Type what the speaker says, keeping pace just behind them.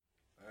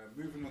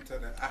Moving on to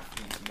the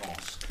athlete's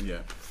mask. Yeah.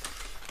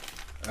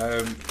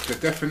 The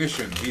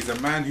definition: he's a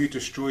man who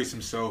destroys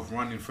himself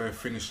running for a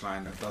finish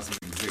line that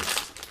doesn't exist.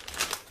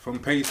 From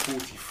page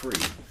 43,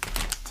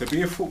 to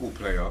be a football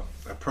player,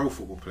 a pro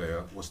football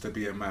player, was to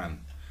be a man.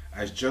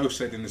 As Joe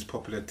said in his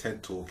popular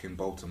TED talk in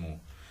Baltimore,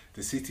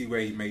 the city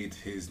where he made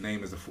his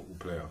name as a football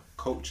player.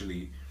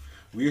 Culturally,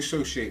 we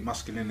associate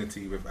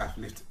masculinity with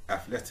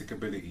athletic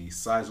ability,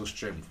 size or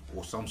strength,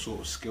 or some sort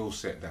of skill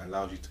set that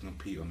allows you to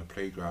compete on the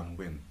playground and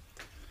win.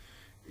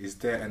 Is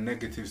there a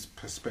negative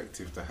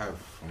perspective to have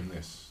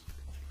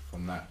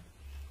from that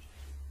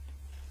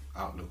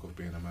outlook of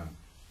being a man?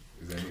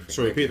 Is there anything?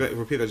 Sorry,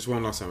 repeat that just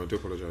one last time. I do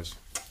apologise.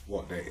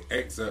 What, the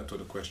excerpt or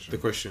the question? The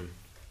question.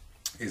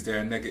 Is there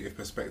a negative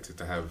perspective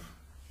to have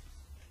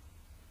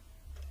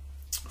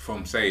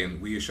from saying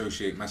we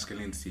associate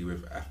masculinity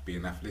with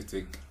being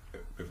athletic,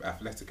 with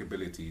athletic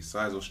ability,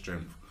 size or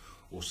strength,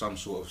 or some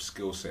sort of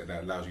skill set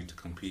that allows you to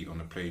compete on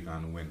the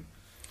playground and win?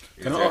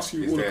 Is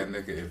there a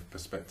negative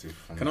perspective?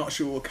 Can I ask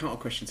you a counter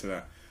question to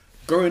that?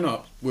 Growing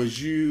up, were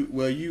you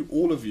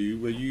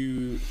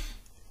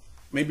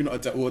maybe not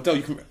Adele, well Adele,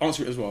 you can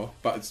answer it as well,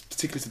 but it's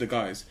particularly to the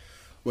guys.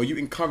 Were you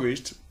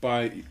encouraged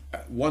by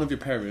one of your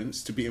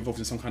parents to be involved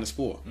in some kind of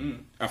sport,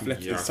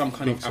 athletic, some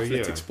kind of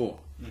athletic sport?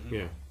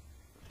 Mm-hmm.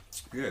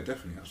 Yeah,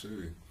 definitely,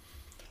 absolutely.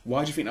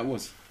 Why do you think that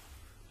was?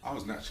 I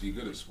was naturally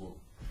good at sport.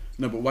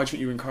 No, but why do you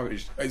think you were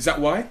encouraged? Is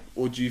that why,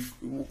 or do you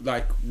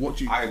like what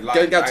do you?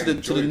 Going out to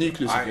the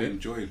nucleus of it. I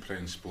enjoyed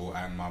playing sport,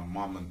 and my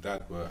mum and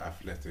dad were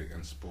athletic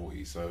and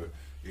sporty, so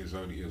it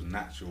was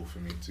natural for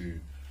me to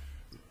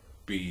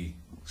be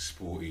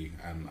sporty,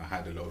 and I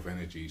had a lot of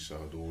energy, so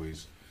I'd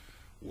always,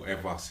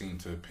 whatever I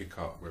seemed to pick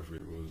up, whether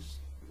it was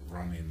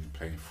running,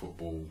 playing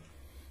football,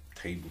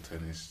 table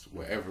tennis,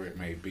 whatever it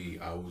may be,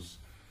 I was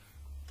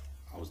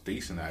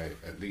decent at it,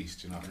 at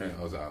least, you know what I mean?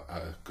 I was at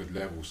a good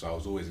level, so I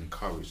was always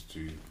encouraged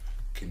to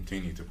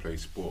continue to play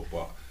sport,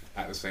 but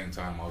at the same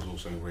time I was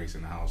also raised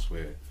in a house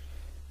where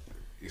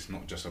it's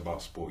not just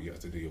about sport, you have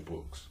to do your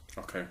books.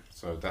 Okay.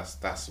 So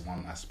that's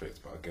one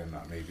aspect, but again,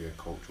 that may be a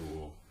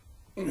cultural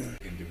or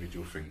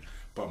individual thing.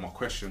 But my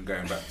question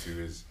going back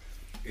to is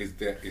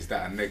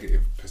that a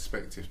negative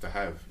perspective to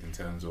have in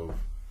terms of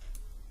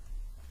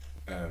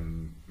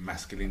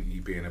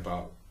masculinity being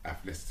about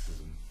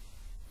athleticism?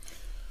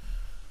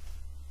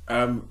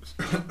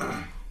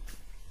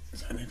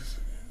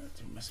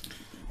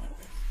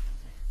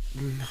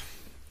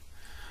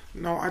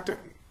 No, I don't.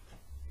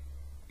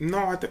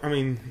 I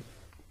mean,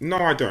 no,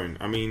 I don't.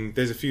 I mean,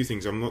 there's a few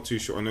things. I'm not too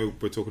sure. I know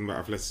we're talking about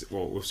athletic.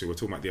 Well, obviously, we're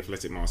talking about the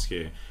athletic mask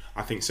here.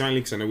 I think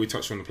certainly, because I know we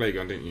touched on the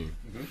playground, didn't you?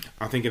 Mm-hmm.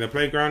 I think in the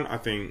playground, I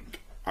think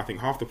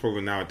half the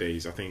problem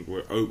nowadays, I think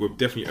we're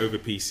definitely over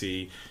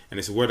PC, and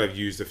it's a word I've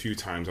used a few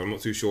times. I'm not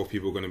too sure if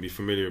people are going to be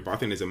familiar, but I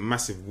think there's a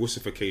massive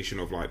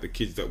wussification of like the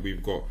kids that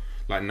we've got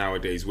like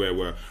nowadays, where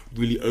we're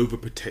really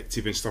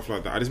overprotective and stuff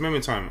like that. At this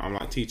moment in time, I'm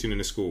like teaching in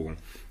a school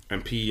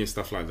and PE and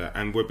stuff like that,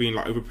 and we're being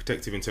like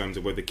overprotective in terms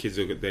of where the kids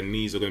are, their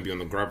knees are going to be on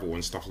the gravel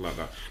and stuff like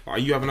that. Like, are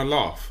you having a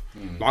laugh?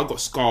 Like, I've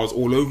got scars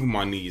all over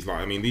my knees.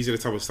 Like, I mean, these are the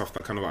type of stuff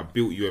that kind of like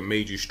built you and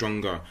made you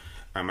stronger.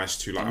 As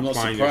to like, I'm not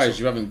surprised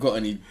you haven't got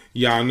any.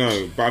 Yeah, I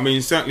know, but I mean,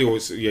 certainly,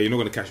 you're not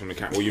going to catch it on the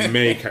camera, or you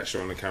may catch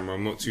it on the camera.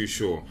 I'm not too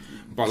sure,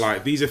 but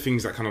like, these are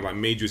things that kind of like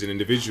made you as an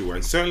individual,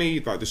 and certainly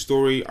like the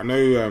story. I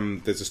know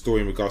there's a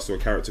story in regards to a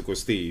character called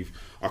Steve.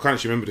 I can't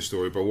actually remember the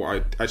story, but what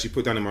I actually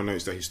put down in my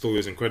notes that his story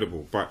is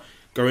incredible. But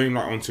going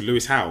like onto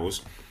Lewis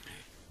Howes,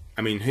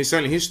 I mean,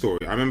 certainly his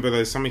story. I remember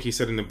there's something he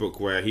said in the book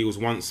where he was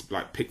once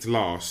like picked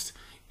last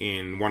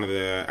in one of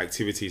the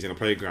activities in a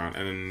playground,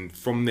 and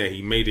from there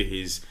he made it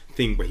his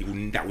thing, but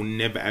that will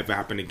never ever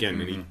happen again,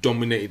 and he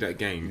dominated that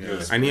game.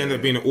 And he ended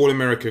up being an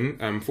all-American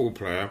football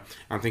player.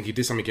 I think he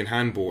did something in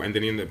handball, and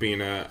then he ended up being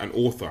an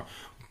author.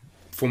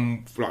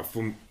 From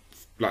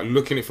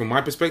looking at it from my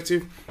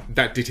perspective,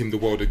 that did him the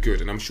world of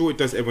good, and I'm sure it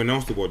does everyone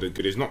else the world of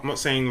good. It's not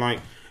saying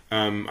like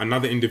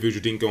another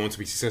individual didn't go on to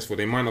be successful.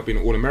 They might not be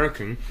an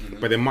all-American,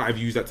 but they might have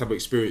used that type of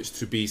experience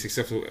to be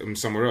successful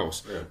somewhere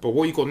else. But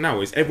what you got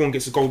now is everyone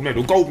gets a gold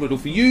medal. Gold medal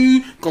for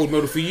you, gold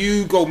medal for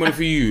you, gold medal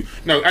for you.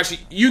 No, actually,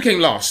 you came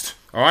last,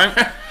 all right?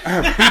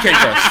 He came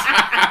first.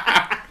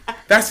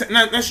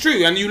 That's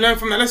true, and you learn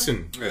from that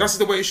lesson. That's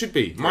the way it should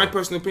be. My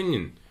personal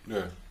opinion.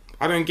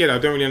 I don't get it. I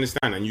don't really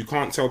understand. And you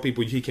can't tell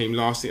people he came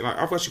last. Like,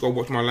 I've actually got to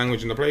watch my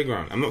language in the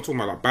playground. I'm not talking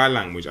about like bad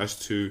language as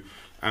to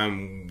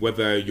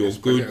whether you're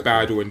good,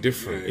 bad, or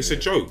indifferent. It's a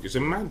joke. It's a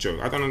mad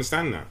joke. I don't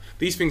understand that.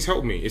 These things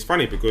help me. It's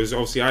funny because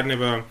obviously I'd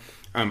never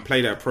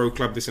played at a pro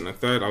club, this and the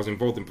third. I was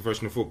involved in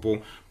professional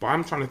football, but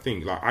I'm trying to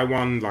think. Like, I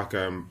won like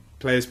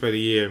Players Play of the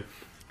Year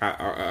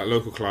at a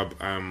local club.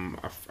 I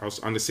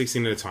was under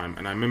 16 at the time,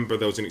 and I remember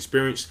there was an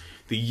experience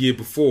the year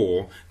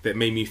before that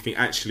made me think,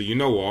 actually, you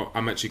know what?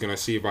 I'm actually going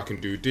to see if I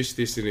can do this,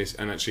 this, and this,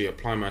 and actually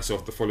apply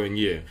myself the following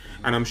year.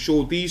 And I'm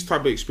sure these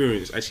type of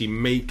experiences actually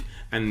make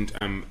and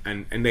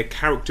their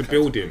character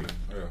building.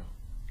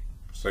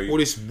 So all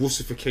this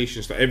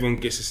wussification stuff, everyone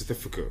gets a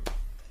certificate.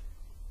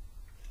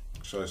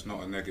 So it's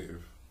not a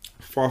negative.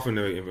 Far from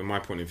negative, in my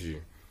point of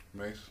view.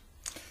 Mace?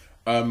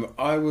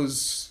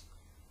 The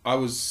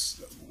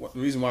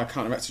reason why I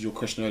counteracted your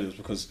question earlier was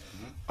because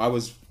I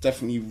was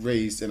definitely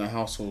raised in a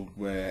household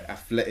where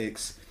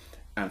athletics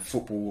and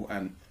football,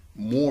 and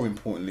more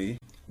importantly,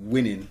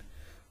 winning,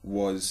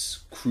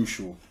 was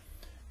crucial.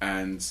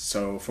 And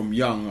so from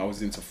young, I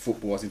was into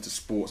football, I was into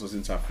sports, I was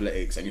into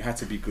athletics, and you had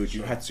to be good.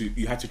 You had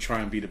to try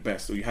and be the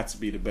best, or you had to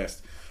be the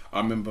best. I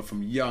remember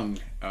from young,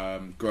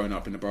 growing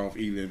up in the borough of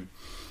Ealing,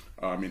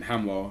 in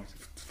Hamwell,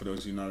 for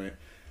those who know it.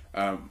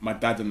 My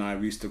dad and I,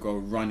 we used to go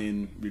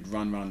running. We'd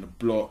run around the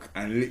block,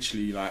 and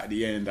literally, like, at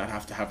the end, I'd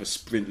have to have a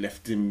sprint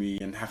left in me,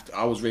 and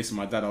I was racing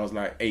my dad. I was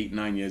like 8,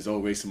 9 years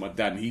old racing my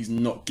dad, and he's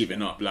not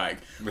giving up. Like,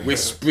 we're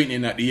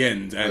sprinting at the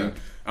end, and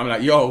I'm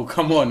like, yo,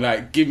 come on,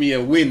 like, give me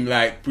a win,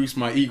 like, boost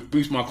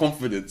my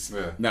confidence.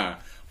 Nah,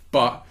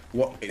 but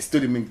what it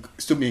stood me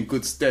in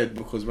good stead,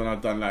 because when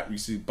I'd done, like, we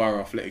used to do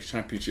borough athletics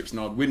championships, and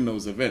I'd win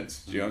those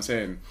events. Do you know what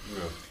I'm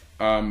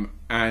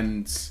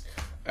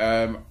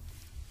saying?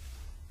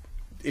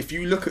 If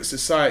you look at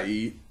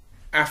society,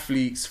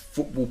 athletes,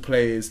 football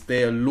players,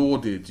 they are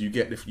lauded. You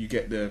get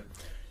the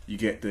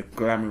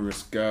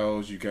glamorous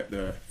girls, you get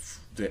the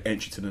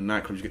entry to the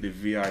nightclubs, you get the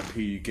VIP,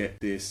 you get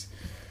this.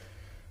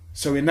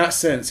 So in that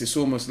sense, it's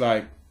almost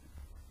like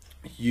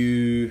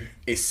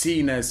it's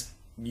seen as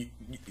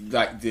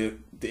like the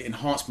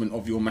enhancement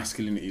of your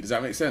masculinity. Does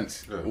that make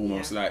sense? Yeah.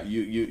 Almost like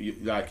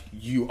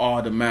you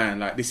are the man.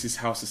 Like, this is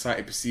how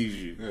society perceives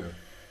you. Yeah.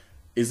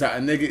 Is that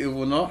a negative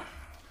or not?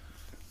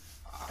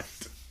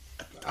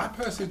 I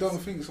personally don't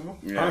think so.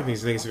 Yeah. I don't think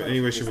it's negative in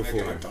any way, shape or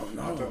form. I don't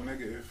know.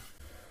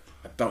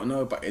 I don't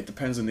know, but it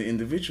depends on the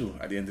individual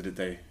at the end of the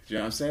day. Do you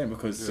know what I'm saying?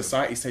 Because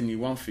society's telling you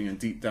one thing, and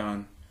deep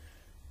down,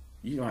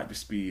 you might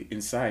just be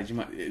inside.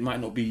 It might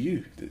not be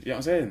you. Do you know what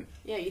I'm saying?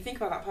 Yeah, you think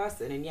about that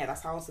person, and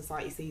that's how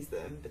society sees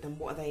them. But then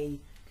what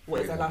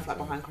is their life like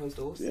behind closed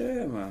doors?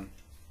 Yeah, man.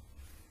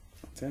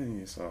 I'm telling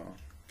you, so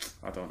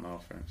I don't know,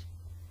 friends.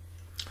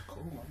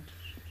 Cool, man.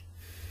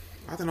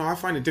 I don't know. I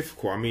find it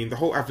difficult. I mean, the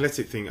whole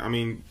athletic thing. I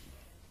mean,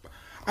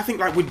 I think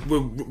like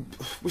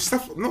with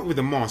stuff, not with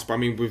the mask, but I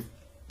mean with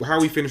how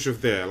we finish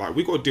off there. Like,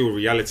 we got to deal with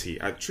reality.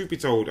 Truth be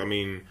told, I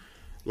mean,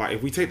 like,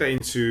 if we take that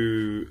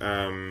into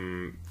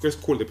let's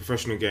call it the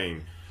professional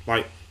game.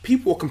 Like,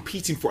 people are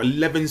competing for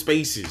 11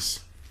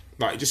 spaces.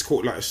 Like, just call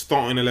it like a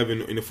starting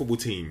 11 in a football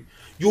team.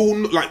 You're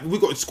not, like, we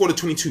got a squad of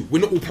 22. We're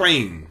not all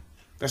playing.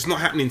 That's not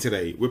happening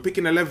today. We're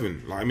picking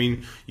 11. Like, I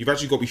mean, you've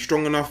actually got to be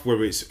strong enough,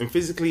 whether it's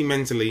physically,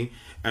 mentally,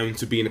 and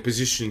to be in a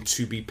position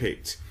to be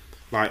picked.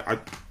 Like,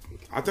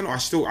 I don't know.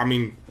 I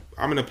mean,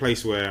 I'm in a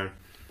place where,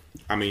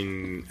 I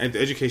mean, the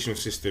educational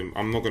system,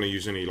 I'm not going to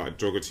use any like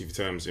derogatory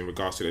terms in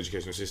regards to the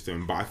educational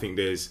system, but I think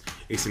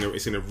it's in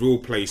a real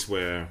place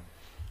where,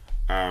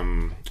 I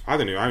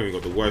don't know, I haven't even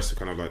got the words to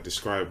kind of like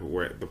describe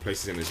where the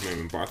place is in this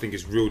moment, but I think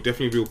it's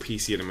definitely real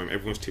PC at the moment.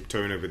 Everyone's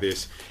tiptoeing over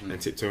this and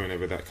tiptoeing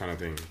over that kind of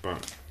thing.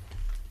 But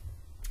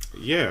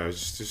yeah,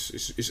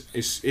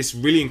 it's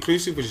really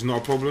inclusive, which is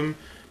not a problem.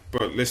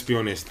 But let's be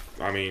honest,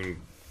 I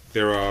mean,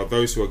 there are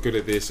those who are good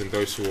at this and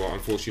those who are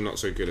unfortunately not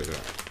so good at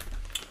that.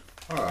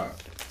 Alright,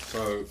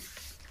 so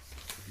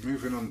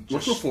moving on.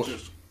 What's your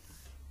thoughts?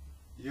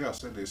 Yeah, I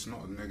said it's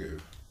not a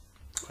negative.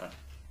 Okay.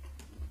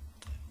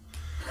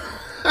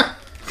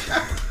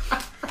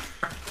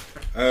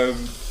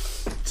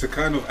 To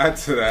kind of add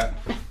to that,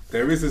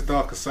 there is a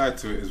darker side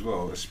to it as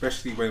well,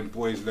 especially when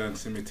boys learn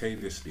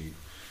simultaneously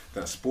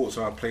that sports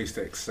are a place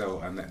to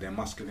excel and that their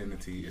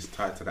masculinity is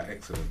tied to that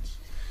excellence.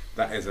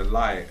 That is a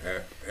lie,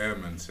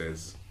 Ehrman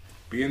says.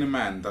 Being a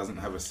man doesn't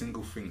have a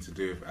single thing to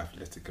do with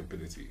athletic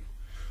ability.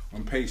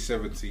 On page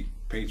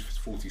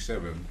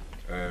 47,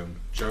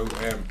 Joe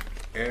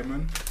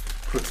Ehrman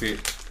put it,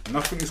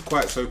 nothing is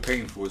quite so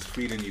painful as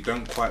feeling you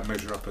don't quite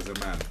measure up as a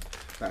man.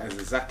 That is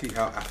exactly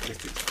how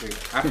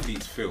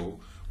athletes feel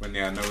when they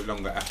are no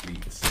longer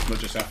athletes. Not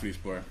just athletes,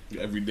 boy.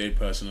 You're everyday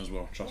person as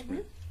well, trust me.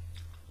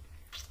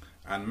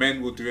 And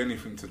men will do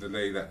anything to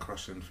delay that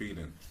crushing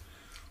feeling.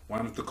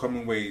 One of the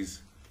common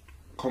ways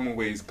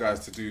guys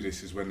to do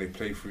this is when they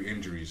play through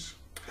injuries.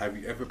 Have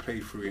you ever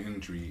played through an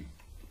injury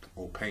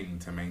or pain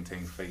to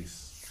maintain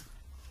face?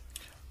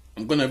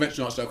 I'm going to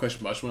eventually answer that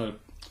question, but I just want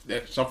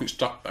to... Something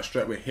stuck that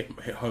straight away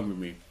hit home with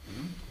me.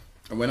 Mm-hmm.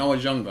 And when I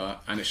was younger,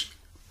 and it's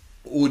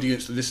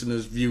audience,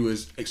 listeners,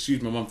 viewers,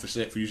 excuse my mum for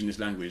using this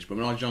language, but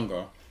when I was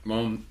younger, my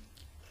mum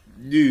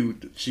knew,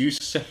 she used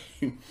to say,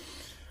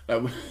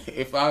 like,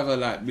 if I ever,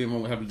 like, me and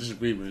mum would have a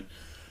disagreement,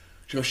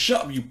 she goes,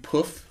 "Shut up, you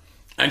puff,"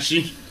 and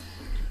she...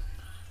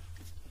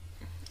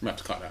 I'm going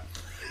to have to cut that.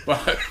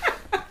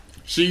 But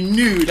she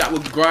knew that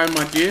would grind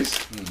my gears,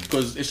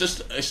 because it's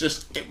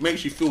just, it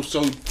makes you feel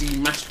so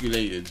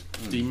demasculated.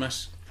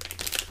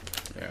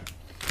 Yeah.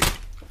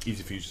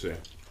 Easy for you to say.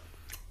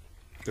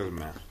 Doesn't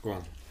matter. Go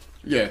on.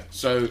 Yeah,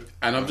 so,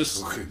 and I'm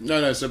just...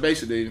 No, so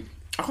basically,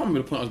 I can't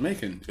remember the point I was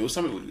making. It was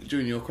something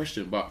during your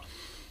question, but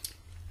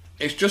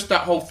it's just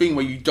that whole thing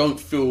where you don't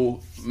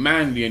feel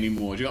manly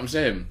anymore. Do you know what I'm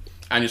saying?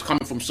 And it's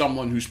coming from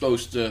someone who's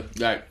supposed to,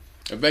 like,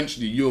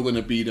 eventually you're going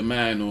to be the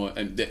man,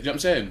 and do you know what I'm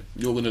saying?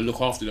 You're going to look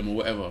after them or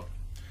whatever.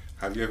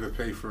 Have you ever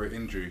played through an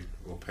injury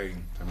or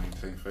pain to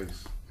maintain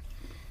face?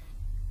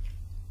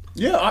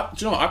 Yeah,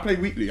 do you know what? I play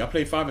weekly. I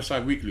play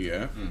 5-a-side weekly,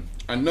 yeah?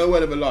 And no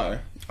word of a lie, I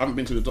haven't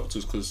been to the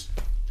doctors because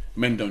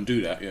men don't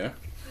do that, yeah?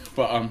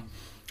 But,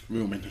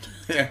 real men don't do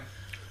that, yeah.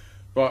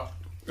 But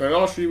the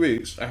last few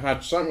weeks, I've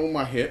had something on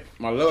my hip,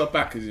 my lower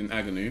back is in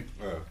agony,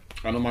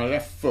 and on my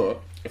left foot,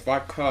 if I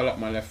curl up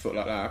my left foot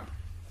like that,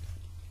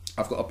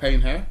 I've got a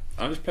pain here.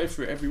 I just play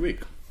through it every week.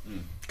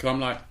 Because I'm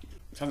like,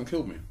 it hasn't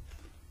killed me.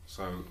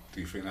 So, do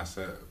you think that's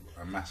a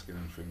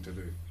masculine thing to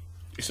do?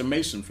 It's a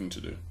Mason thing to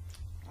do.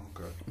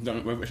 Okay. I don't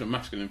know whether it's a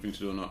masculine thing to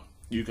do or not.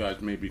 You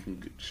guys maybe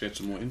can shed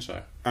some more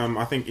insight.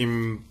 I think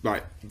in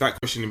like that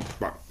question,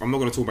 like, I'm not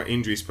going to talk about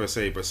injuries per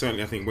se, but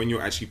certainly I think when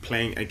you're actually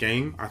playing a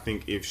game, I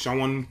think if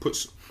someone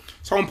puts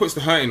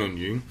the hurting on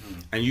you,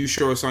 and you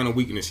show a sign of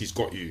weakness, he's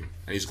got you,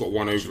 and he's got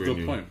one over you.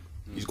 Good point.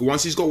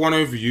 Once he's got one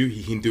over you,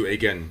 he can do it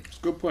again. It's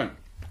a good point.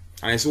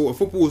 And it's all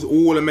football is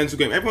all a mental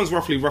game. Everyone's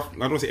roughly I don't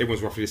want to say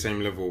everyone's roughly the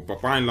same level,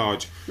 but by and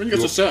large, When you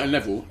get to a certain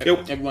level,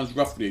 everyone's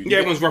roughly... yeah,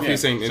 everyone's roughly the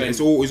same. And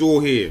it's all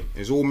here.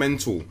 It's all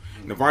mental.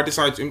 And if I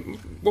decide to,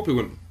 what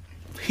people want,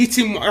 hit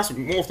him. That's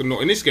more often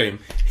not in this game.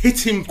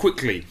 Hit him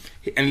quickly,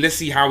 and let's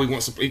see how he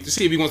wants to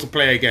see if he wants to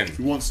play again. If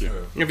he wants to.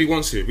 If he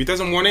wants to. If he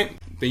doesn't want it,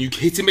 then you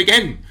hit him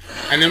again,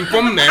 and then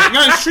from there,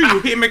 no, it's true.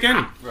 You hit him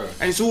again,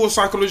 and it's all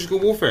psychological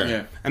warfare.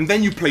 Yeah. And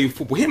then you play your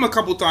football. Hit him a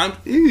couple times.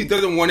 If he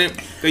doesn't want it,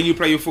 then you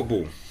play your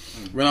football.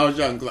 When I was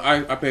young, 'cause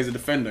I played as a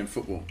defender in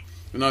football.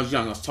 When I was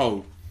young, I was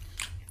told,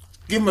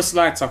 give him a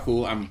slide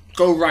tackle and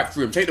go right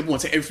through him. Take the ball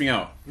and take everything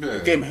out. Yeah.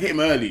 Hit him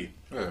early.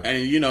 Yeah.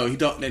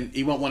 And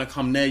he won't want to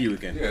come near you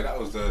again. Yeah, that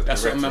was the.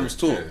 That's what man was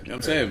taught. Yeah. You know what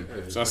I'm saying?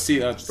 Yeah. So I see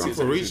that. That's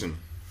for a reason.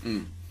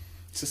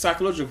 It's a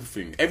psychological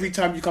thing. Every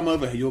time you come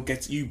over here,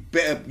 you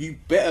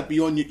better be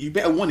on. You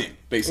better want it,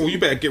 basically. Well, you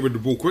better get rid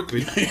of the ball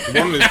quickly.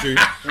 One of the two.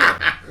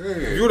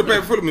 If you're the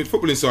better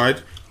footballing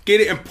side,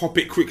 get it and pop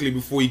it quickly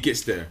before he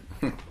gets there.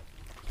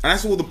 And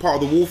that's all the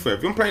part of the warfare.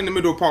 If I'm playing in the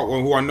middle of part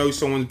one who I know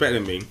someone's better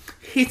than me,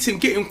 hit him,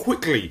 get him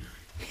quickly.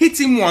 Hit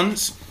him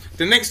once,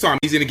 the next time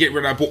he's going to get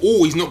rid of that ball,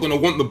 or he's not going to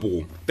want the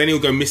ball. Then he'll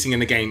go missing in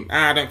the game.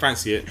 I don't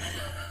fancy it.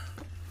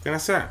 Then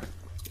that's that.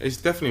 It's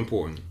definitely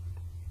important.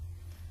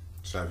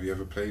 So have you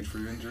ever played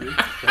through injury? No,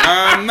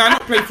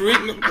 not played through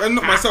it.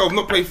 Not myself,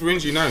 not played through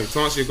injury, no. To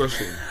answer your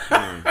question.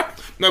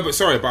 No, but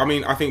sorry, but I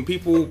mean, I think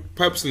people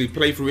purposely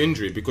play through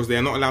injury because they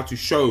are not allowed to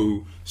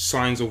show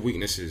signs of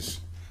weaknesses.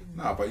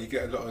 No, but you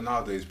get a lot of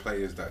nowadays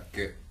players that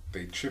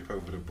they trip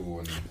over the ball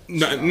and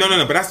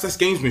No, but that's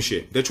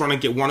gamesmanship. They're trying to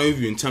get one over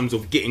you in terms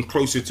of getting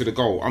closer to the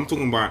goal. I'm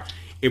talking about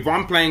if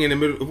I'm playing in the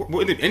middle,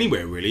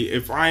 anywhere really.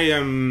 If I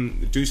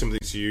do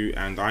something to you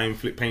and I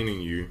inflict pain on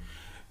you,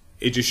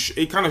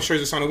 it kind of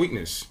shows a sign of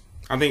weakness.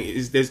 I think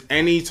there's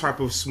any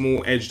type of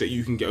small edge that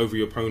you can get over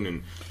your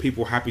opponent,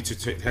 people happy to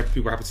take. That's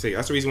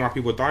the reason why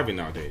people are diving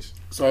nowadays.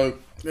 So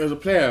there's a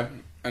player.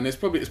 And it's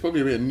probably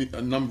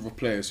a number of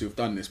players who have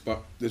done this,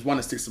 but there's one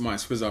that sticks to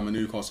mind because I'm a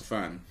Newcastle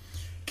fan.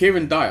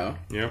 Kieran Dyer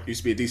used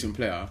to be a decent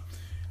player.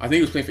 I think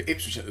he was playing for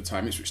Ipswich at the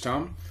time, Ipswich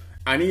Town,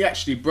 and he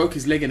actually broke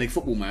his leg in a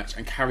football match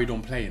and carried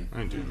on playing. I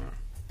ain't doing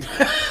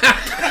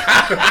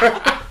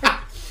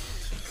that.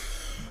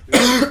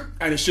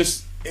 And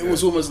it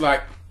was almost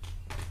like,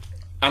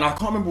 and I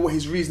can't remember what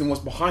his reasoning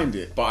was behind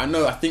it, but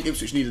I think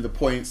Ipswich needed the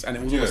points, and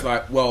it was almost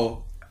like,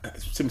 well,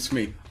 similar to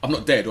me, I'm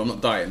not dead or I'm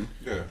not dying.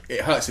 Yeah.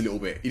 It hurts a little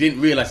bit. He didn't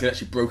realise he'd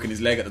actually broken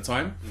his leg at the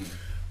time.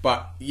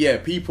 But yeah,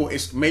 people,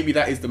 maybe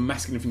that is the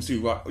masculine thing to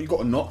do. Right, you got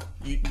to knock,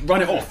 you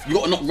run it off. You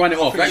got to not run it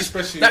off. That used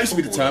to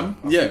be the term.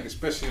 I think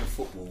especially in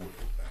football,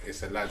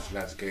 it's a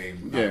lads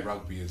game. Like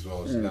rugby as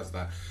well. So that's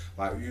that.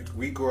 Like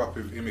we grew up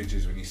with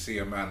images when you see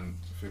a man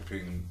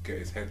flipping, get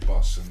his head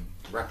bust and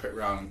wrap it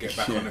round and get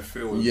back on the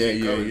field. And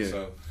keep going.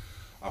 So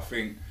I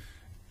think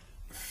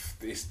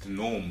it's the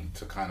norm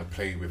to kind of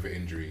play with an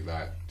injury.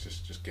 Like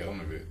just get on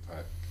with it.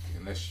 Like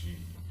unless you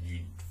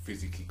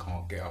physically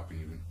can't get up and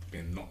you've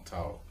been knocked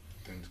out,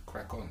 then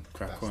crack on.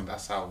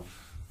 That's how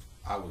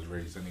I was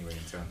raised anyway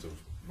in terms of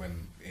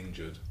when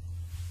injured.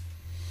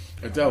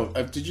 Adele,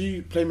 did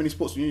you play many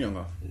sports when you were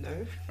younger?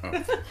 No. Oh.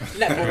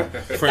 Netball.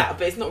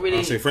 But it's not really.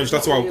 I say French.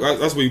 That's why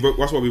we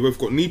both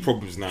got knee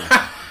problems now.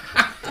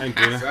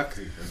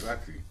 Exactly.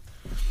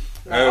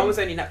 No, I was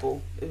only netball.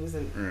 It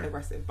wasn't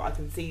aggressive, but I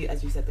can see,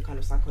 as you said, the kind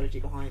of psychology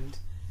behind.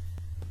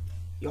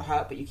 You're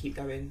hurt, but you keep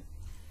going,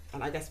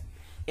 and I guess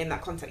in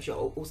that context, you're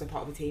also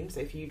part of a team. So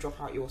if you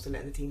drop out, you're also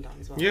letting the team down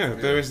as well. Yeah,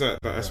 there is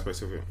that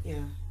aspect of it.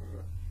 Yeah.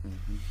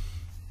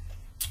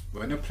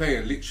 When a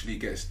player literally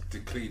gets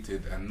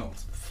depleted and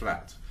knocked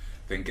flat,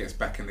 then gets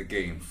back in the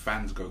game,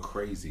 fans go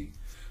crazy.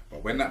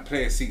 But when that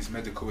player seeks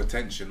medical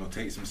attention or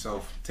takes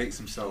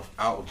himself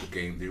out of the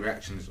game, the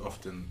reaction is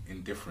often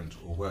indifferent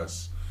or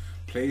worse.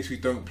 Players who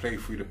don't play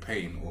through the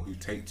pain or who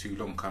take too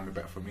long coming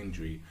back from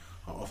injury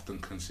are often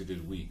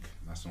considered weak.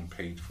 That's on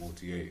page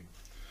 48.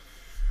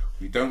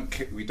 We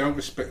don't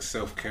respect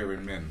self-care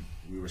in men.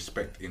 We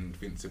respect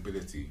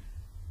invincibility.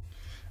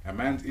 A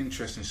man's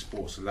interest in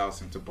sports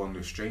allows him to bond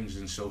with strangers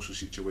in social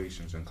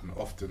situations and can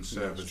often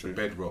serve as the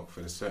bedrock for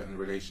the certain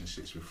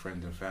relationships with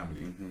friends and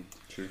family.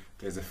 True.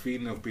 There's a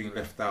feeling of being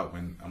left out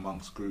when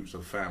amongst groups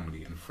of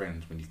family and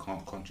friends when you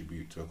can't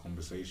contribute to a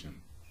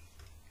conversation.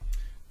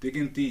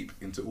 Digging deep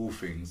into all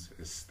things,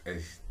 as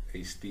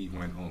Steve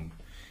went on,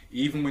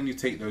 even when you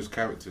take those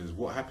characters,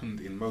 what happened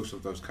in most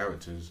of those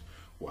characters,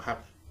 what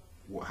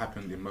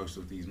happened in most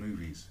of these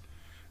movies?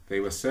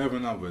 They were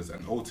serving others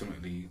and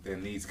ultimately their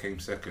needs came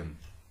second.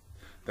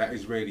 That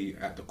is really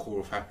at the core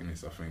of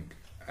happiness, I think,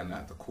 and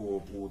at the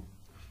core of all,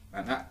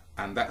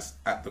 and that's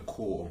at the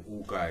core of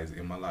all guys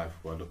in my life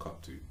who I look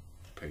up to.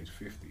 Page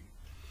 50.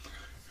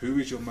 Who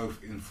is your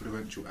most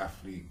influential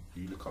athlete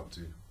you look up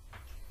to?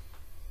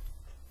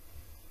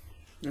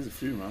 There's a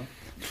few, man.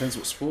 Depends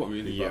what sport,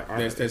 really. Yeah,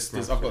 there's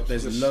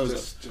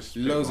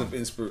loads of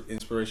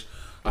inspiration.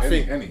 I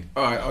think any.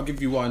 All right, I'll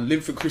give you one.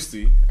 Linford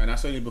Christie, and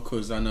that's only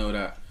because I know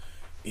that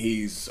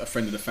he's a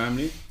friend of the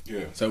family.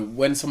 Yeah. So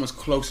when someone's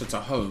closer to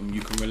home,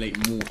 you can relate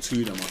more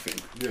to them, I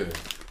think. Yeah.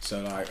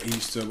 So like,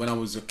 when I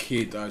was a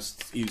kid,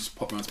 he used to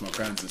pop around to my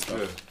grands and stuff.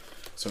 Yeah.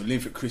 So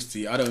Linford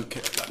Christie, I don't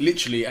care, like,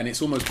 literally, and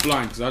it's almost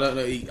blind because I don't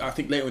know. I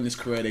think later in his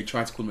career they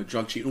tried to call him a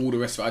drug cheat and all the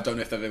rest of it. I don't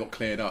know if that ever got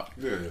cleared up.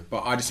 Yeah.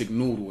 But I just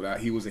ignored all that.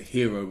 He was a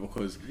hero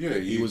because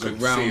he was could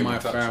see around him my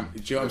and touch family. him.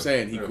 Do you know what I'm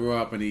saying? He grew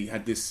up and he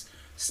had this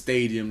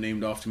stadium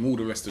named after him. All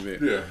the rest of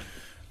it. Yeah.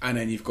 And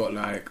then you've got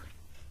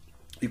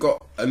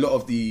a lot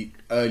of the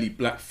early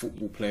black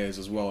football players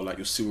as well, like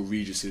your Cyril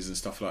Regises and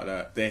stuff like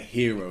that. They're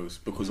heroes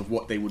because of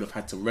what they would have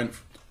had to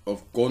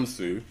gone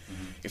through.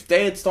 If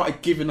they had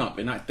started giving up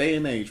in that day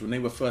and age when they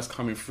were first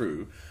coming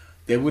through,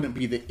 there wouldn't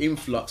be the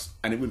influx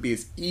and it wouldn't be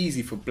as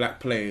easy for black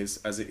players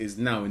as it is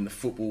now in the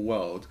football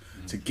world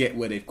to get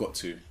where they've got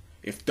to.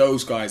 If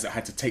those guys that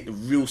had to take the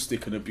real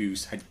stick and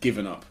abuse had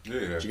given up. Do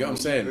you get what I'm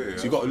saying? Yeah,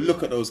 so you've got to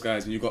look at those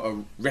guys and you've got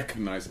to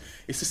recognise.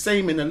 It's the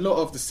same in a lot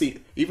of the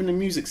scene, even the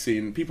music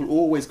scene. People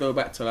always go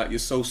back to like your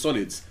Soul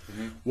Solids,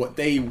 what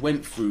they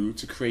went through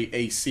to create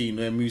a scene,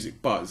 their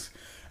music buzz,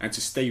 and to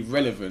stay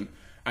relevant.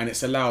 And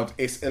it's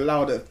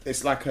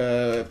like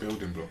a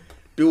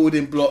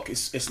building block.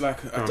 It's like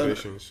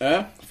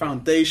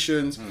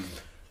foundations.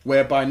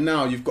 Whereby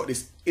now you've got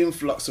this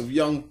influx of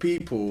young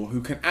people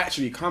who can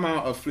actually come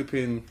out of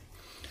flipping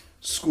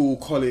school,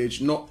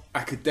 college, not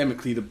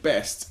academically the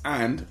best,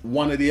 and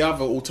one of the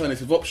other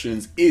alternative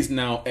options is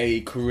now a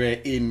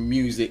career in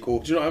music,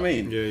 or do you know what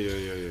I mean?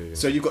 Yeah.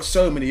 So you've got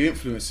so many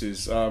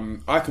influences.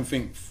 I can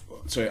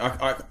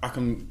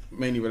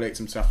mainly relate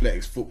them to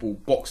athletics, football,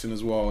 boxing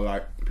as well,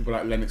 like people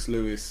like Lennox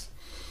Lewis,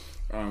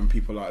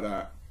 people like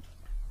that.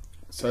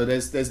 So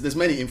there's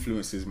many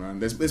influences, man.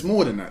 There's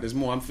more than that. There's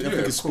more. I think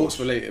it's sports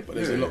related, but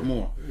there's a lot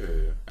more.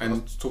 Yeah. And I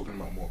was talking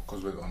about more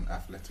because we're on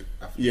athletic.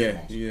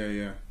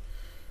 Yeah.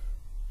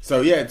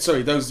 So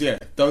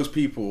those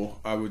people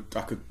I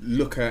could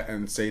look at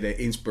and say they're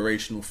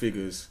inspirational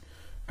figures,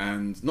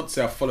 and not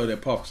say I follow their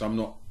path because I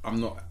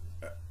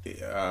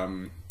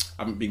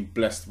haven't been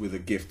blessed with a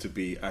gift to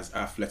be as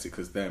athletic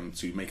as them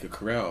to make a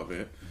career out of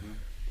it.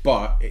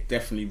 But it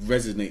definitely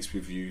resonates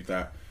with you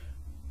that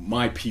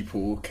my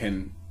people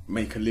can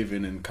make a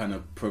living and kind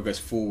of progress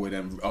forward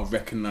and are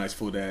recognised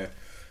for their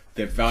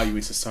value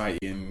in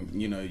society,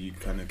 and you know, you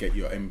kind of get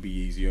your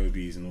MBEs, your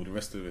OBs and all the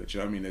rest of it. Do you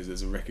know what I mean?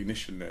 There's a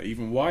recognition there.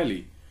 Even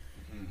Wiley,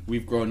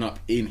 we've grown up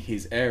in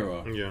his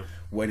era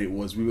when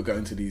we were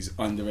going to these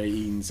under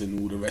 18s and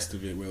all the rest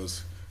of it, where it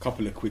was a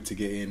couple of quid to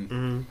get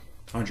in,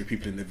 100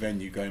 people in the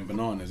venue going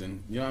bananas,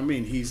 and you know what I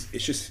mean? He's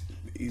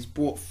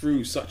brought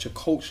through such a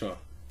culture.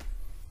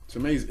 It's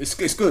amazing.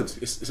 It's good.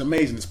 It's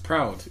amazing. It's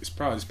proud. It's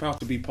proud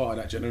to be part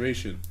of that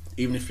generation,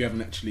 even if you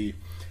haven't actually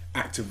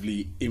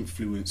actively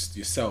influenced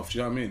yourself. Do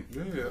you know what I mean?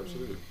 Yeah,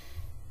 absolutely.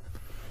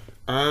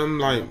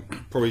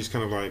 Like probably just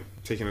kind of like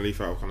taking a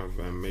leaf out of kind of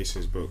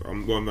Mason's book.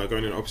 Well, no,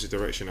 going in the opposite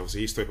direction.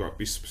 Obviously, he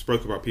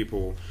spoke about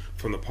people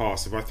from the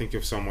past. If I think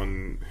of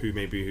someone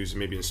who's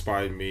maybe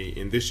inspired me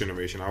in this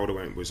generation, I would have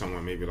went with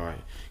someone maybe like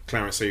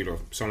Clarence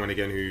Seedorf, someone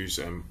again who's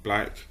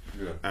black.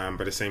 But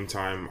at the same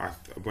time,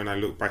 when I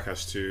look back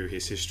as to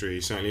his history,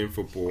 certainly in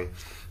football,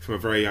 from a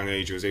very young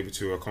age, he was able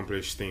to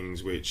accomplish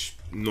things which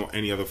not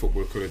any other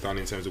footballer could have done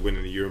in terms of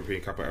winning the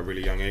European Cup at a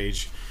really young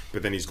age.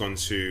 But then he's gone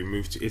to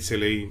move to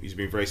Italy. He's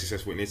been very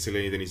successful in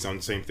Italy. Then he's done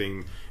the same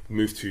thing,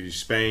 moved to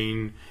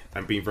Spain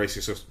and been very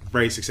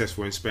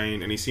successful in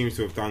Spain. And he seems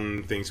to have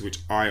done things which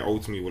I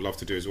ultimately would love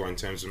to do as well, in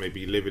terms of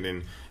maybe living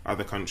in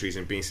other countries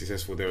and being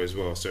successful there as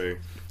well. So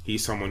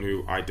he's someone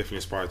who I definitely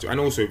aspire to, and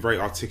also very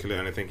articulate.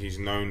 And I think he's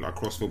known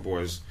across football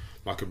as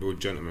like a real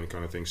gentleman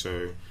kind of thing.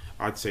 So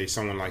I'd say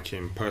someone like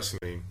him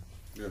personally,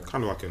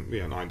 kind of like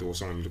an idol or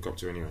someone you look up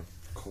to anyway.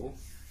 Cool.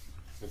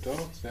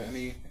 Adele, is there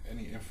any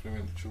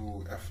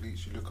influential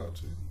athletes you look up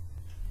to?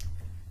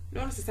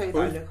 Not necessarily that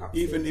I look up to.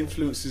 Even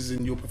influences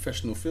in your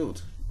professional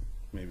field,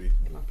 maybe.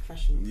 In my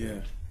professional field.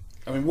 Yeah.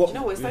 I mean, what? You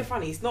know what, it's so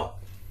funny.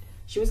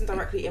 She wasn't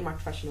directly in my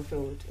professional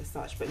field as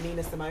such, but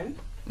Nina Simone.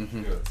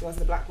 Mm-hmm. So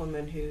as a black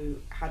woman who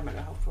had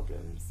mental health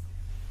problems,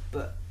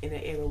 but in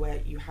an era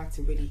where you had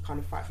to really kind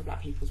of fight for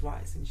black people's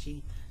rights, and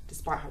she,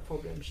 despite her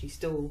problems, she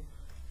still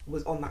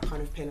was on that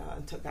kind of pillar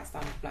and took that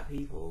stand for black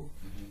people.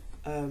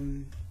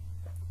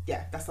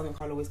 Yeah, that's something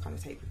I'll always kind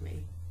of take with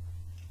me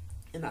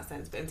in that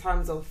sense. But in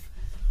terms of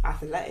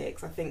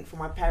athletics, I think for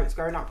my parents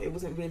growing up, it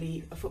wasn't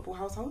really a football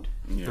household.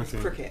 Yeah. It's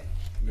cricket.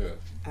 Yeah.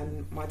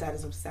 And my dad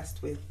is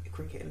obsessed with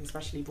cricket, and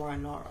especially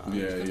Brian Lara.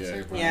 Yeah.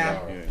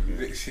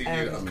 She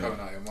knew that was coming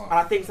out your mouth. And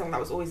I think something that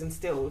was always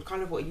instilled,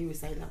 kind of what you were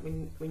saying, that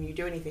when you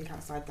do anything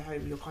outside the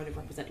home, you're kind of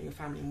representing your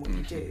family and what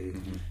you do.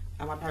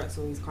 And my parents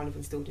always kind of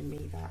instilled in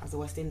me that as a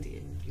West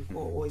Indian, you've got to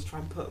always try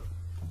and put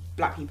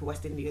black people,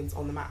 West Indians,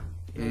 on the map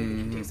in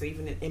everything you do. So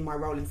even in my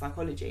role in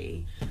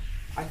psychology,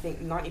 I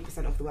think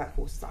 90% of the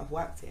workforces that I've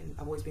worked in,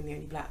 I've always been the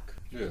only black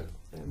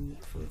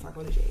from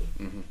psychology.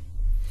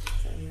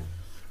 So yeah.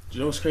 Do you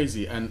know what's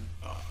crazy? And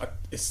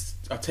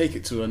I take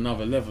it to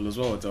another level as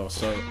well, Adele.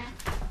 So,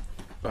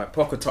 like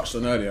Pocker touched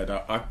on earlier,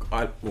 that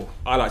I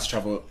like to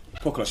travel.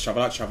 Pocker likes to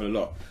travel. I like to travel a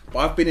lot. But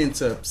I've been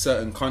into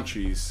certain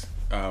countries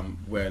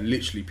where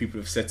literally people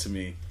have said to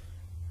me,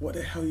 "What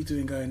the hell are you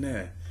doing going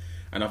there?"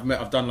 And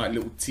I've done like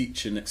little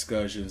teaching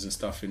excursions and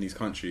stuff in these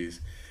countries.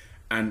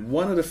 And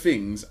one of the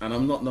things, and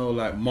I'm not no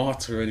like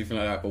martyr or anything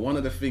like that, but one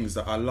of the things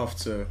that I love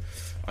to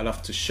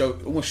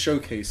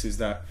showcase is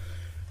that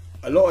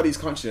a lot of these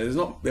countries,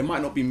 there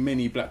might not be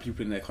many black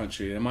people in their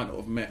country. They might not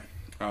have met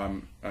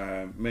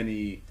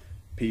many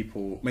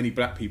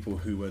black people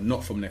who were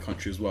not from their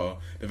country as well.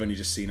 They've only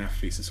just seen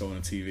athletes and so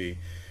on TV.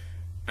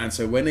 And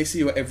so when they see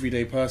your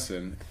everyday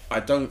person,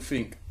 I don't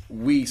think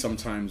we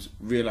sometimes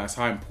realise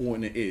how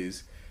important it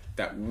is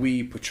that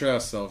we portray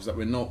ourselves, that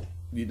we're not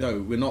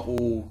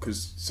all,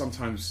 because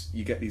sometimes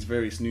you get these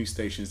various news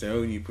stations, they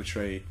only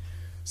portray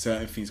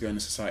certain things going in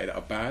society that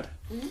are bad.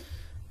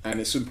 And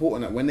it's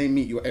important that when they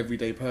meet your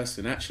everyday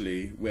person,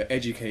 actually, we're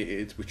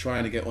educated, we're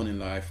trying to get on in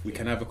life, we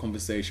can have a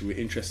conversation, we're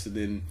interested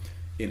in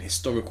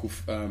historical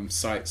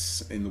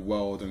sites in the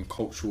world and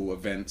cultural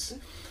events.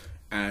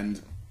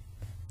 And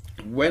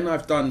when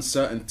I've done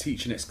certain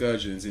teaching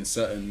excursions in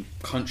certain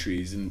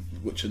countries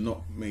which are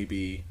not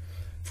maybe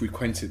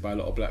frequented by a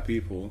lot of black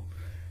people,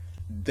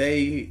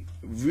 they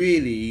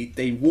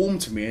warm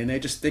to me, and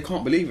they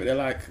can't believe it. They're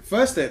like,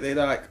 first they're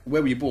like,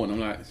 where were you born? I'm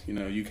like,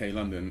 UK,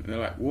 London. And they're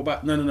like, what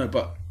about, no,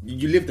 but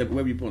you lived there, but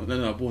where were you born?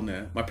 No, I was born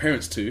there. My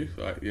parents too.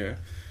 Like, yeah.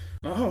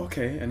 Oh,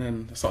 okay. And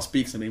then I start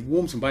speaking, and they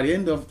warm to me. By the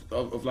end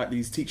of like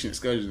these teaching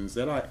excursions,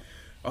 they're like,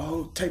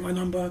 oh, take my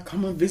number,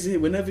 come and visit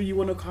whenever you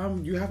want to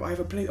come. I have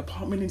a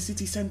apartment in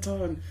city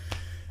centre, and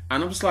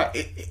I'm just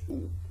like,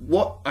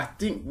 what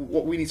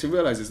we need to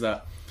realise is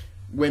that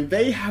when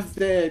they have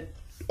their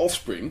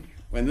offspring,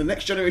 when the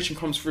next generation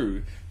comes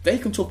through, they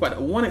can talk about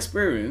that one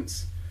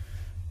experience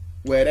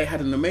where they had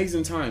an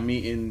amazing time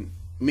meeting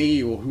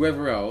me or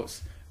whoever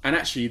else, and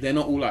actually they're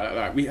not all like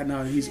that.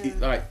 Like, he's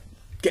like,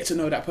 get to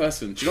know that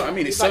person. Do you know what I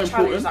mean? It's so like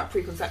important. That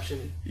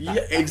preconception.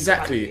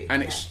 Exactly.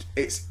 And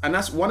and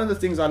that's one of the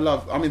things I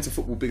love. I'm into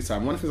football big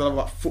time. One of the things I love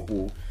about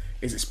football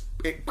is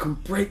it can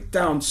break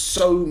down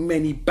so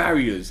many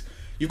barriers.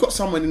 You've got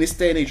someone in this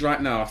day and age right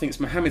now, I think it's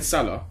Mohamed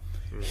Salah.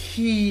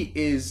 He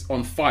is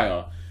on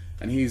fire,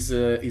 and he's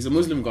a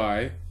Muslim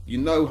guy. You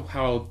know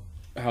how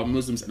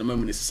Muslims at the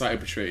moment in society are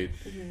portrayed,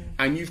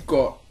 and you've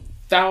got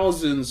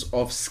thousands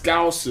of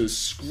Scousers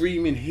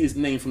screaming his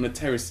name from the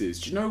terraces.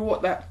 Do you know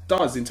what that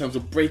does in terms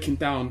of breaking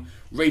down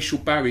racial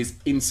barriers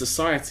in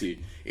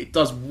society? It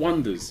does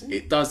wonders.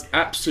 It does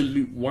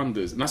absolute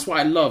wonders, and that's what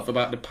I love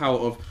about the power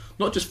of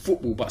not just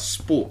football but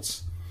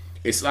sports.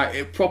 It's like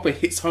it proper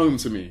hits home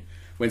to me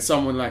when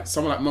someone like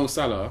Mo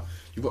Salah.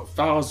 You've got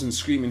thousands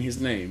screaming his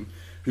name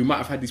who might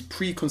have had these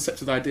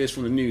preconceived ideas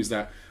from the news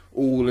that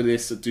all of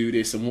this, do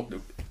this and what,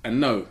 and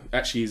no,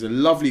 actually he's a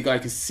lovely guy. You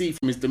can see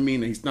from his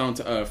demeanour, he's down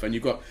to earth, and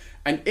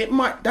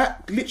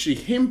literally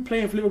him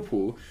playing for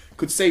Liverpool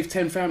could save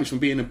 10 families from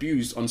being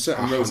abused on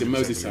certain roads in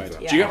Merseyside.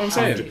 Do you get what I'm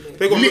saying?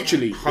 They got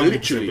Literally,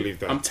 100% believe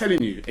that. I'm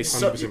telling you, it's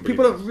so, 100%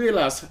 people believe don't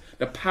realise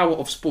the power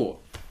of sport.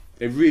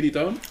 They really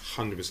don't.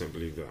 100%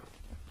 believe that.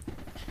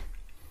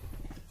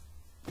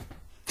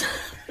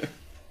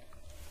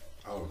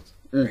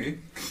 Me?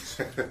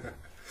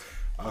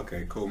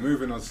 Okay, cool.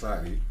 Moving on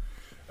slightly.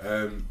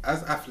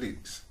 As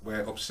athletes,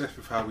 we're obsessed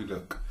with how we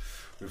look,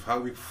 with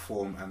how we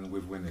perform, and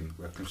with winning.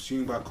 We're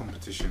consumed by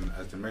competition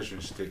as the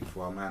measuring stick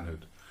for our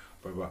manhood.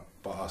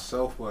 But our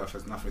self-worth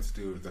has nothing to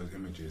do with those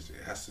images.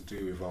 It has to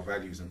do with our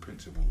values and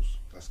principles.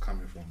 That's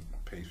coming from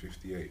page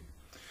 58.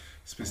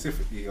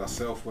 Specifically, our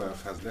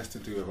self-worth has less to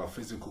do with our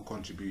physical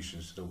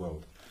contributions to the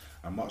world,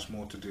 and much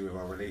more to do with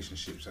our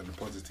relationships and the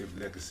positive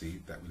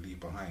legacy that we leave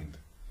behind.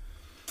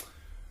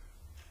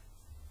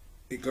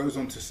 It goes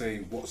on to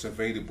say what's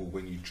available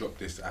when you drop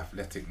this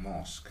athletic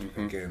mask.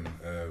 Again,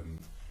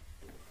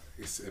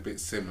 it's a bit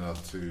similar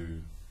to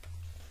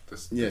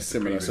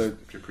similar. So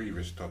the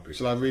previous topic.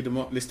 Shall I read them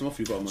off, list them off?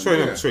 You got them. Sorry,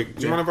 Yeah. sorry.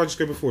 Do you mind if I just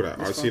go before that?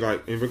 That's I see,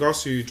 like, in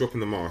regards to dropping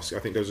the mask, I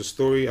think there was a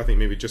story, I think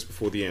maybe just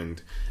before the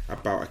end,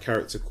 about a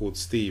character called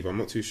Steve. I'm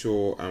not too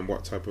sure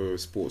what type of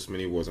sportsman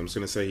he was. I'm just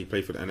going to say he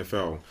played for the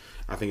NFL.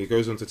 I think it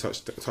goes on to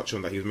touch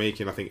on that he was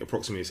making, I think,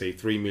 approximately, say,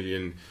 $3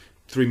 million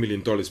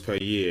per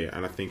year,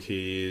 and I think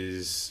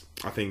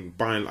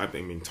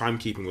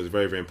timekeeping was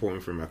very, very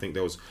important for him. I think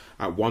there was,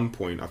 at one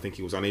point, I think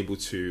he was unable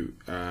to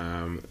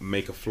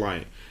make a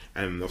flight,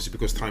 and obviously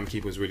because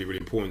timekeeping was really, really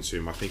important to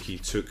him, I think he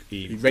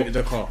rented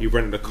a car. He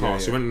rented a car. Yeah,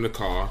 So he rented a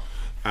car,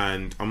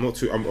 and I'm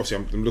looking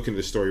at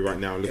the story right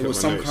now. It was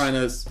some kind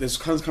of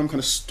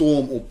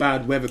storm or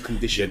bad weather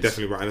conditions. Yeah,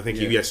 definitely right. And I think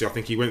I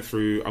think he went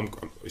through.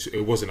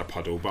 It wasn't a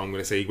puddle, but I'm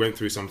going to say he went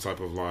through some type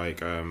of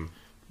like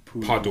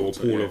puddle or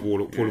pool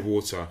of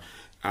water,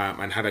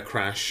 and had a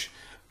crash.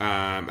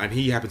 And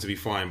he happened to be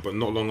fine, but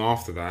not long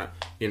after that,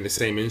 in the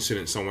same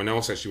incident, someone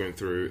else actually went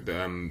through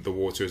the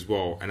water as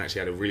well, and actually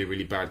had a really,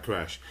 really bad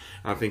crash.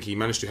 And I think he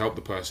managed to help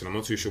the person. I'm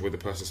not too sure whether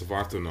the person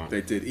survived or not.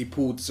 They did. He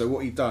pulled. So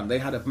what he done? They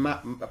had a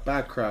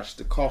bad crash.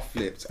 The car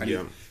flipped,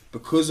 and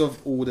because of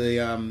all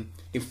the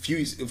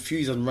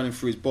infusion running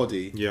through his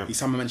body, he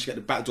somehow managed to get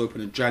the back door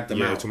open and drag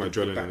them out. Yeah, talking about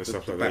adrenaline and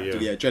stuff like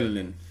that. Yeah,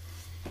 adrenaline.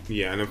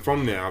 Yeah, and then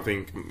from there, I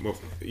think,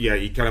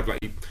 he kind of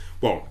like,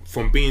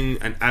 from being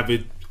an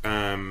avid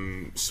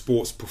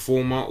sports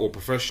performer or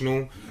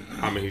professional,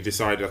 he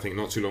decided, I think,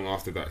 not too long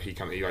after that, he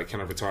kind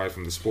of retired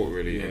from the sport,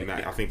 really. And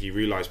that, I think he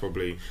realised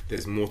probably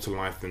there's more to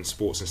life than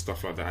sports and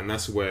stuff like that. And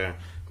that's where,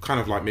 kind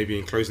of like maybe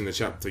in closing the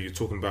chapter, you're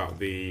talking about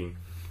the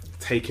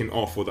taking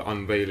off or the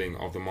unveiling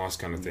of the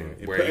mask kind of thing.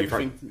 Where put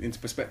everything into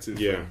perspective.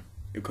 Yeah.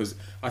 Because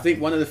I think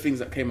one of the things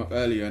that came up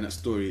earlier in that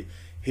story,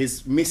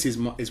 his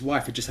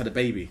wife had just had a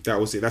baby. That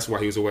was it. That's why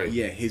he was away.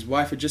 Yeah, his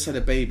wife had just had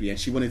a baby, and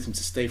she wanted him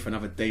to stay for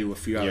another day or a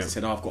few hours. He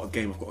said, I've got a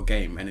game.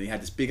 And then he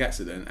had this big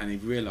accident, and he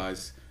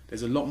realised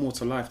there's a lot more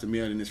to life than me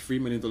earning this $3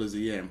 million a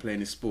year and playing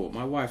this sport.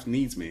 My wife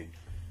needs me.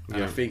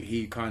 And I think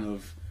he kind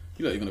of,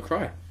 you're going to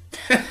cry.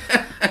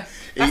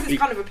 That's his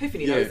kind of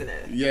epiphany though, isn't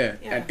it? Yeah,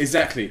 and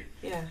exactly.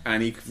 Yeah.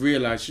 And he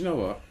realised, you know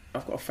what?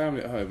 I've got a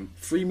family at home.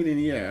 $3 million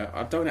a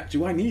year.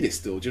 Do I need it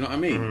still? Do you know what I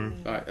mean?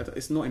 Mm-hmm. Like,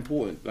 it's not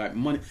important. Like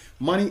money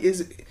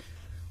is,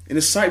 in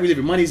the society we live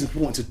in, money is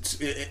important.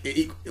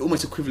 It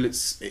almost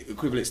equivalents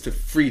to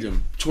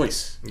freedom,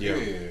 choice. Yeah.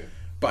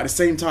 But at the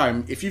same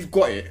time, if you've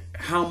got it,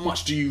 how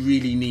much do you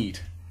really need?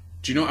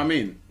 Do you know what I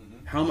mean?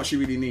 Mm-hmm. How much you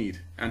really need,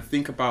 and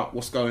think about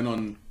what's going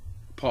on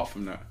apart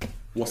from that.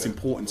 What's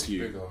important to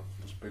you?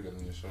 Bigger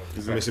than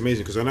yourself. And it's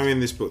amazing because I know in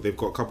this book they've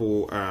got a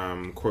couple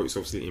quotes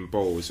obviously in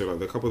bold. So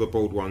like a couple of the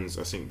bold ones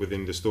I think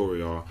within the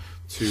story are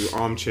to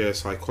armchair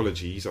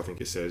psychologies. I think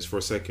it says for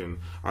a second.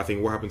 I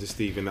think what happened to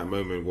Steve in that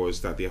moment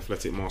was that the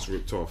athletic mask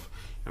ripped off,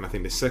 and I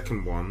think the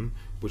second one,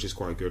 which is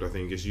quite good, I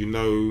think, is you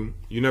know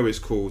it's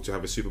cool to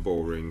have a Super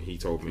Bowl ring. He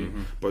told me,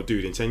 but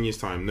dude, in 10 years'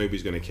 time,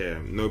 nobody's gonna care.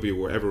 Nobody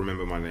will ever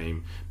remember my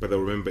name, but they'll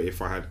remember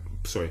if I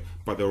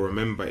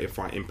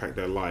impact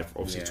their life.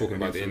 Obviously, talking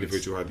about the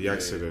individual who had the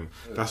accident.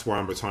 That's why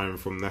I'm retiring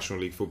from National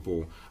League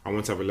football. I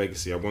want to have a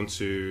legacy. I want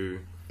to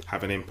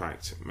have an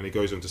impact. And he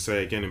goes on to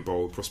say again in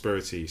bold,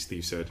 prosperity,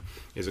 Steve said,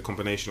 is a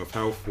combination of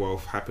health,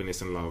 wealth,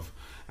 happiness, and love.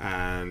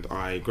 And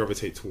I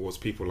gravitate towards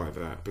people like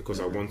that because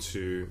I want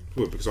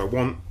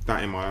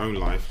that in my own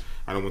life,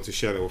 and I want to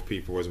share that with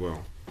people as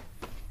well.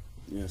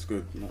 Yeah, it's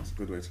good. That's a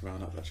good way to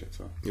round up that shit.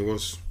 So it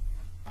was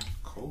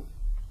cool.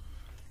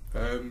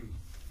 The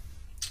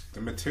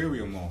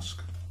material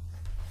mask.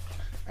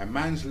 A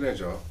man's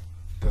ledger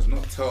does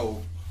not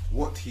tell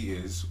what he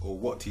is or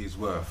what he is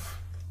worth.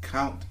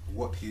 Count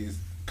what is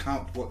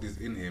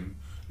in him,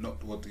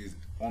 not what is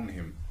on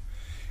him.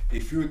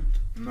 If you would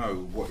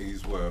know what he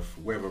is worth,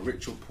 whether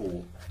rich or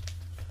poor,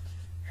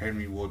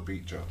 Henry Ward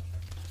Beecher.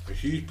 A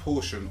huge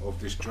portion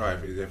of this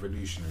drive is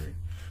evolutionary.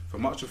 For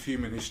much of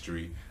human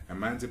history, a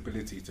man's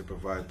ability to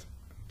provide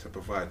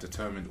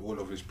determined all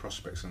of his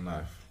prospects in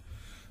life.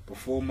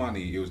 Before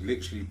money, it was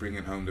literally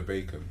bringing home the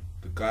bacon.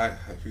 The guy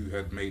who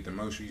had made the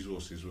most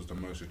resources was the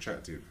most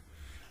attractive.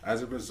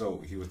 As a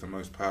result, he was the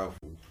most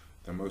powerful,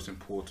 the most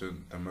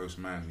important, the most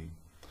manly.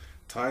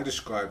 Ty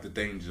described the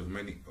dangers of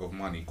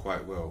money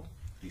quite well.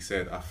 He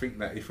said, I think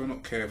that if you're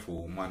not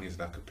careful, money is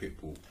like a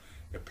pit bull.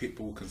 A pit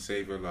bull can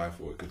save your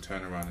life or it can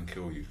turn around and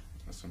kill you.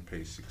 That's on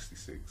page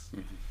 66.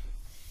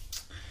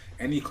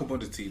 Any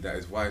commodity that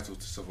is vital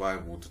to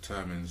survival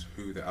determines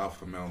who the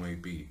alpha male may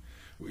be,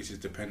 which is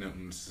dependent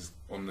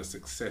on the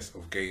success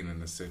of gaining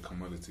the said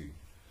commodity.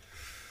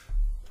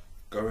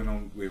 Going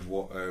on with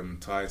what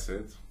Ty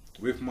said,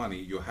 with money,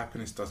 your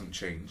happiness doesn't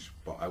change,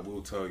 but I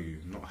will tell you,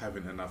 not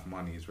having enough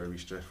money is very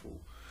stressful.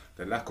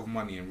 The lack of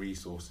money and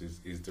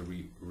resources is the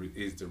root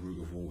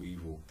of all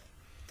evil.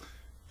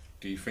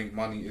 Do you think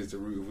money is the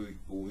root of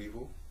all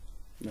evil?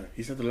 No,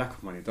 he said the lack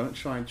of money. Don't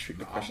try and trick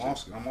the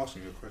question. I'm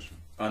asking you a question.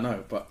 I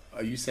know, but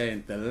are you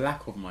saying the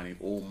lack of money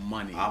or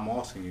money? I'm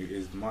asking you,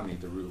 is money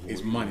the root of all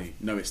evil? Is money?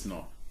 No, it's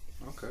not.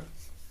 Okay.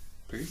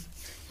 Please.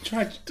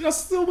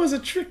 That's almost a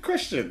trick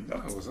question. No,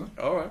 it wasn't.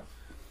 All right.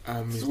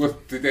 So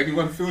what, did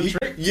anyone feel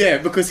tricked? Yeah,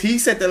 because he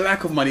said the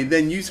lack of money.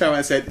 Then you turned around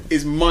and said,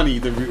 "Is money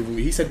the root of all?"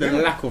 He said the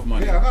lack of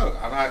money. Yeah, I know.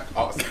 And I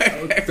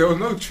asked, there was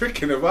no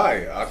tricking about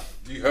it.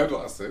 You heard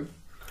what I said.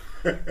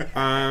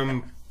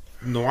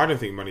 No, I don't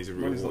think money's a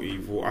root of all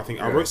evil. I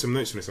think I Yeah. wrote some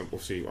notes on this.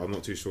 Obviously, I'm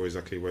not too sure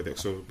exactly where they're.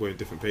 So we're in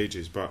different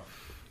pages, but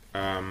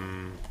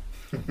no,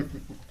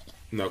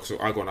 because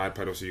I got an iPad.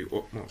 Obviously,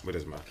 well, it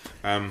doesn't matter.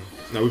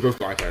 No, we both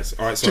got iPads.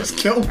 All right, sorry. Just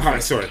kill me. All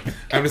right, sorry.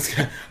 All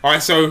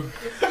right, so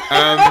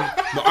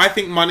but I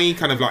think money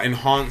kind of like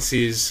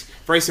enhances.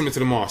 Very similar to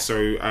the mask.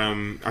 So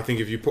I think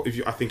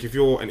if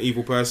you're an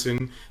evil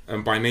person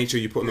by nature,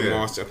 you put on the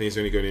mask. I think it's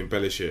only going to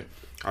embellish it.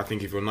 I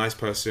think if you're a nice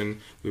person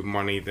with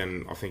money,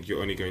 then I think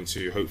you're only going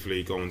to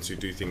hopefully go on to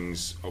do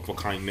things of a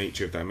kind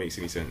nature, if that makes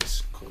any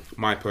sense. Cool.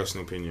 My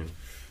personal opinion.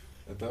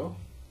 Adele?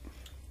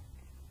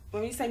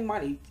 When you say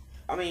money,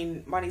 I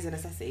mean money's a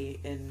necessity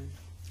In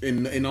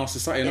our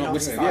society, In our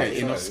society.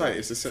 in our society,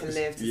 it's to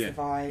live, to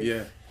survive.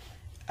 Yeah,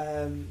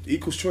 Um,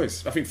 equals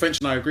choice. I think French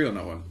and I agree on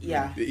that one.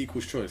 Yeah. It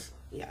equals choice.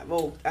 yeah,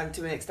 well, and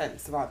to an extent,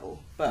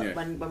 survival. But Yeah.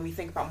 when we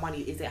think about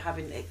money, is it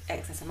having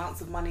excess amounts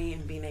of money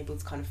and being able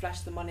to kind of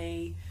flash the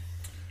money?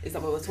 Is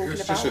that what we're talking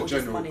It's about, just a or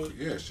general. just money?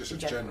 Yeah, it's just in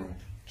a general.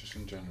 Just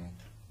in general.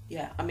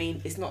 Yeah, I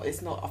mean, it's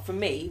not for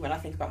me. When I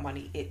think about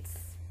money,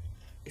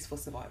 it's for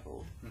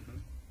survival. Mm-hmm.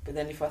 But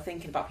then if we're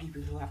thinking about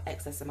people who have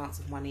excess amounts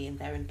of money and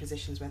they're in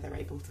positions where they're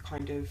able to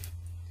kind of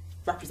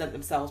represent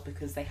themselves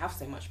because they have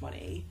so much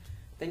money,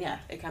 then yeah,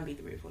 it can be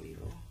the root of all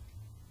evil.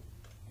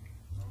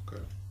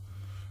 Okay.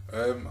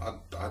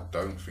 I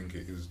don't think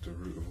it is the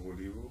root of all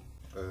evil.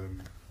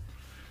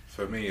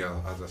 For me,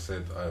 as I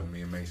said,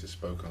 me and Mace have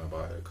spoken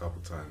about it a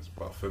couple of times.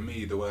 But for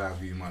me, the way I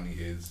view money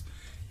is,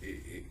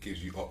 it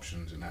gives you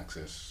options and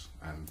access,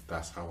 and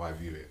that's how I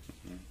view it.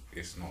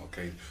 It's not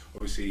okay.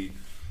 Obviously,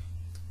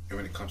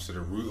 when it comes to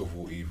the root of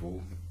all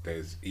evil,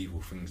 there's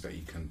evil things that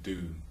you can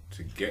do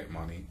to get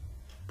money,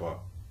 but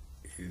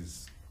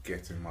is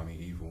getting money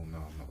evil? No,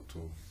 not at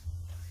all.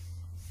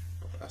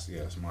 But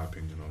that's my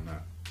opinion on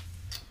that.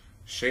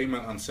 Shame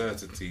and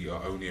uncertainty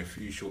are only a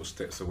few short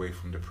steps away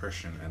from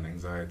depression and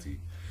anxiety.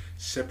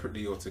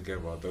 Separately or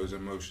together, those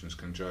emotions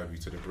can drive you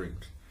to the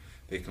brink.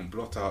 They can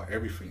blot out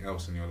everything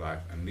else in your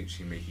life and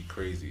literally make you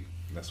crazy.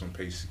 That's on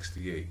page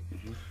 68.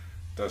 Mm-hmm.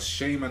 Does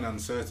shame and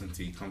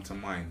uncertainty come to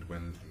mind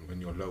when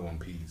you're low on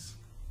peas?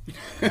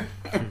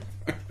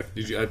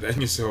 Did you add that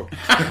in yourself?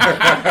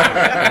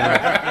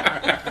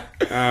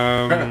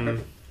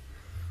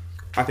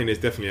 I think there's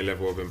definitely a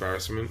level of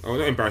embarrassment. Oh,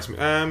 not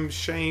embarrassment.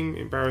 Shame,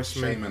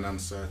 embarrassment. Shame and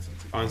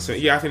uncertainty.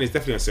 Yeah, I think it's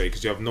definitely uncertainty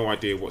because you have no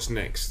idea what's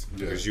next.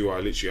 Yeah. Because you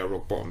are literally at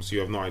rock bottom, so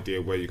you have no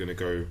idea where you're going to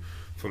go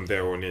from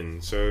there on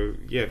in. So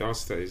yeah, the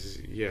answer to that is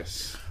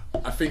yes.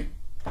 I think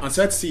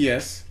uncertainty,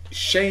 yes.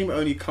 Shame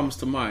only comes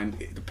to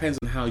mind. It depends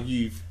on how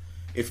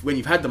when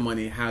you've had the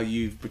money, how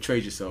you've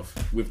portrayed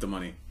yourself with the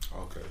money.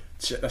 Okay.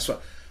 That's right.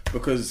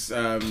 Because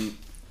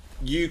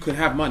you could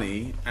have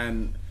money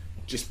and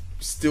just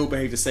still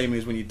behave the same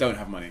as when you don't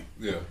have money.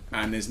 Yeah.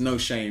 And there's no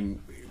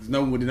shame.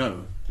 No one would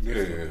know.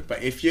 Yeah.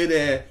 But if you're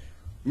there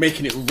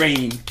making it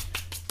rain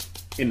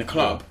in the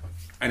club,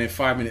 and then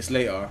 5 minutes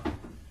later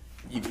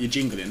you're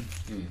jingling,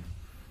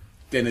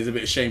 then there's a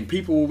bit of shame.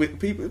 People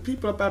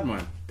are bad,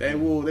 man. They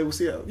will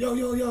see it.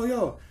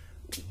 Yo.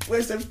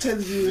 Where's them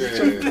tens? You know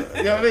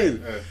what I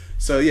mean? Yeah.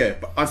 So yeah,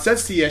 but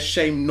uncertainty, yes.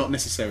 Shame, not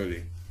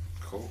necessarily.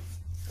 Cool.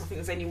 I think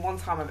there's only one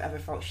time I've ever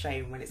felt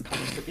shame when it's come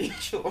to being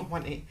short of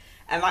money,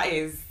 and that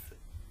is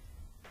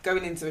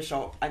going into a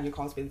shop and your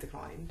car's been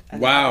declined.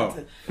 And Wow.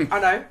 I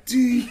know.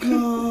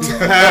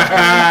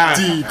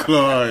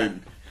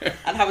 Decline.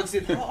 And having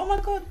to do, oh my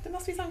god, there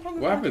must be something wrong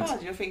with What my happened? card.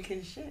 And you're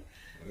thinking, shit.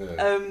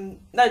 Yeah.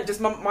 No,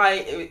 just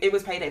it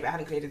was payday, but I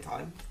hadn't cleared in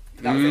time.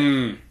 That was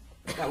it.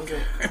 That was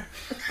it.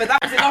 But that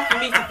was enough for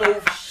me to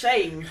feel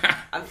shame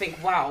and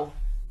think, wow,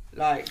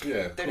 like,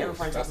 Yeah, don't ever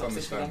find that's yourself in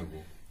that position again.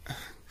 understandable.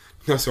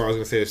 That's what I was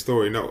going to say, a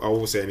story. No, I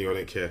will say anyway, I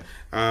don't care.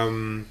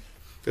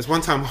 There's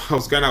one time I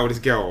was going out with this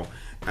girl,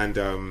 and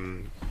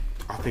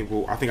I think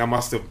I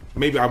must have,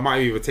 maybe I might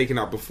have either taken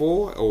out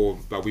before, or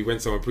like we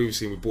went somewhere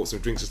previously and we bought some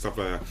drinks and stuff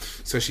like that.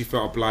 So she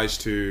felt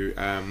obliged to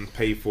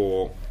pay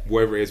for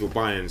whatever it is we're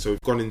buying. So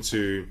we've gone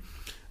into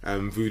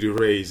Voodoo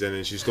Rays, and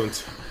then she's gone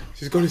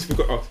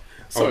into.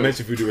 I've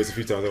mentioned Voodoo Rays a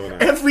few times,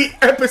 haven't I? Every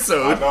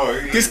episode, I know,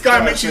 this guy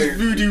yeah, mentions same.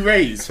 Voodoo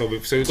Rays. So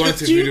we've gone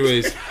into Voodoo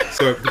Rays.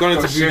 So we've gone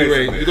into Voodoo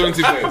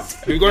Rays.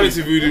 We've gone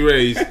into Voodoo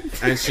Rays,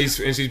 and she's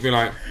been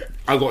like,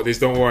 "I got this.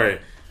 Don't worry."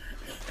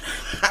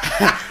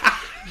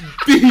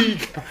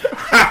 Deeg.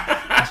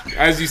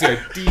 As you said,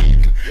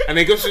 deeg. And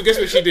then guess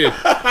what she did?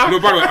 No,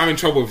 by the way, I'm in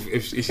trouble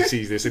if she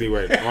sees this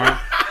anyway. Alright.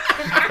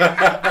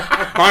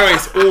 By the way,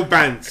 it's all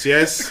bants.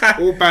 Yes,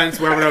 all bants.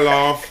 We're having a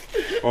laugh.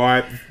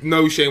 Alright,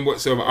 no shame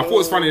whatsoever. I thought it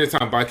was funny at the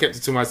time, but I kept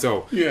it to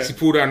myself. Yeah. She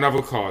pulled out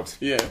another card.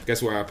 Yeah.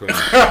 Guess what happened?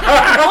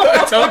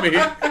 Tell me.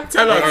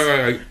 Tell us.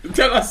 Right.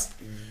 Tell us.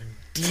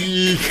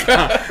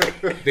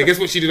 Then guess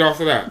what she did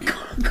after that?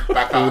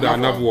 Pulled out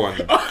another one.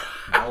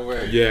 No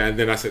way. Yeah, and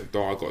then I said,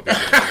 "Oh, I got this."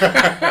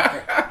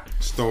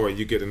 Just don't worry,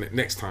 you get it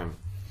next time.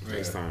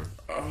 Next time.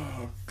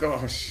 Oh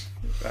gosh,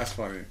 that's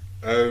funny.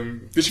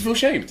 Um, Did she feel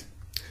shamed?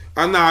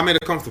 No, I made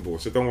her comfortable,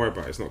 so don't worry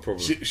about it. It's not a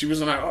problem. She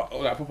wasn't like, oh,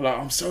 like proper like,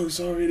 I'm so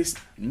sorry. This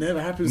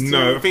never happens. To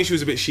No, me. I think she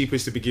was a bit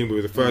sheepish to begin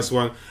with the first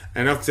one,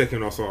 and after the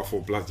second, I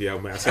thought, bloody hell,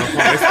 man. So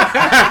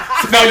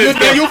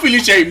I you're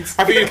feeling shamed.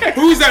 I think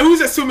who's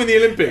that swim in the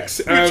Olympics?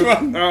 Which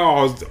one?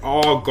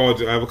 Oh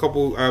god, a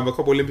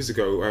couple Olympics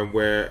ago,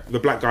 where the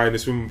black guy in the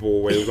swimming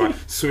pool, where he was like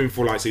swimming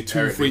for like say 2,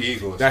 Eric 3. the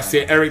Eagle or That's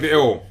something. it, Eric the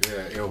Eagle.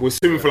 Yeah, Eagle. Was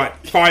swimming for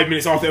like 5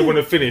 minutes after everyone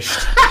had finished,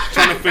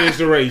 trying to finish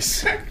the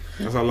race.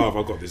 I was like, love,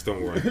 I got this.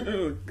 Don't worry.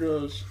 Oh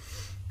gosh.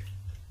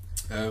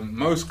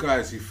 Most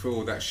guys who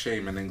feel that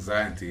shame and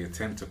anxiety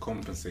attempt to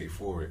compensate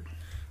for it.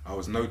 I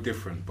was no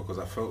different because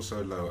I felt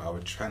so low. I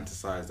would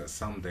fantasize that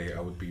someday I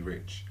would be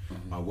rich.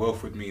 My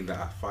wealth would mean that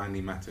I finally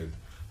mattered.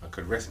 I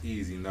could rest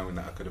easy knowing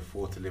that I could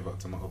afford to live up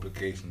to my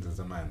obligations as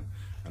a man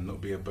and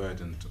not be a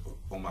burden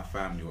on my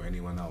family or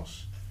anyone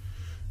else.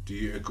 Do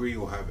you agree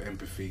or have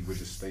empathy with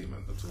this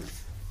statement at all?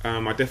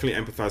 I definitely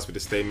empathise with the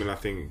statement. I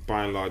think,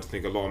 by and large, I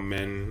think a lot of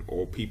men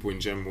or people in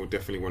general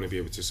definitely want to be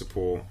able to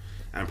support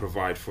and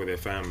provide for their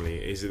family.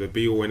 Is it a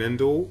be-all and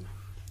end-all?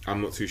 I'm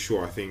not too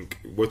sure. I think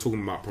we're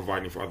talking about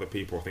providing for other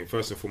people. I think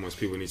first and foremost,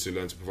 people need to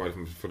learn to provide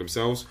for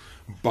themselves.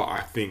 But I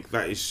think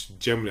that is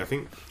generally,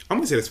 I'm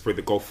going to say that's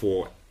probably the goal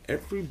for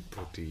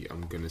everybody.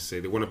 I'm going to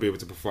say they want to be able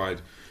to provide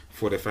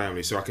for their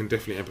family. So I can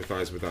definitely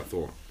empathise with that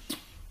thought.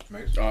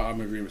 Mate, I'm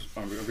agreeing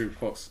with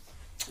Pops.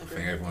 I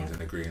think everyone's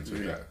in agreement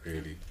with that,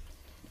 really.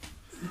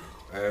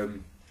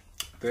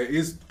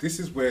 This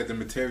is where the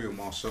material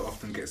mask so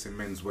often gets in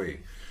men's way.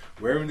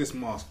 Wearing this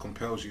mask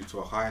compels you to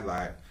a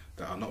highlight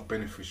that are not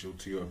beneficial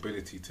to your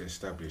ability to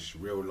establish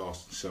real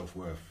lasting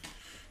self-worth.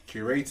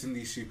 Curating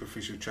these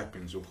superficial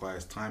trappings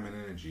requires time and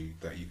energy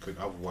that you could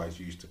otherwise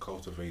use to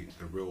cultivate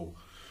the real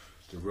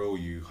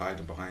you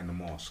hiding behind the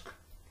mask.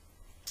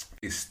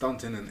 Is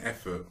stunting an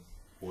effort,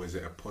 or is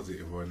it a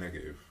positive or a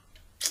negative?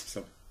 It's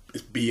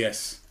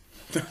BS.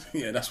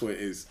 Yeah, that's what it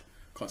is.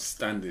 Can't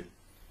stand it.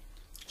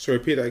 So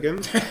repeat that again.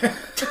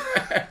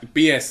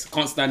 BS.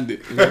 Can't stand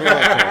it. No,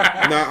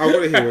 I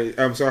want to hear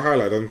it. So I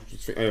highlight.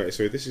 Alright,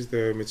 so this is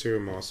the material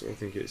mask. I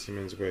think it's in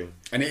men's way.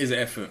 And it is an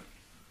effort.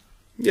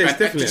 Yeah, it's And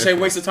definitely. did you say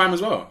waste of time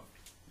as well?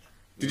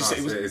 Did you No, say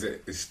it was?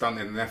 is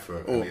stunting an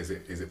effort, Or- and is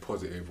it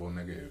positive or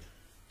negative?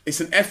 It's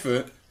an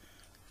effort.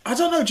 I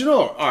don't know. Do you know?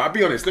 What? Alright, I'll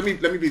be honest. Let me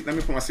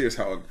put my serious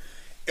hat on.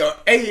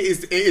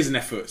 It is an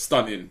effort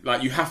stunting.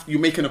 Like you're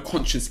making a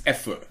conscious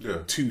effort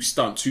to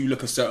stunt, to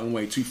look a certain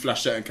way, to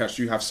flash certain cash.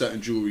 You have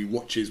certain jewelry,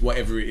 watches,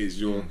 whatever it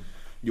is.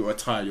 Your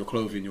attire, your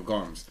clothing, your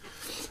garments.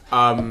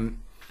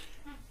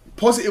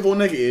 Positive or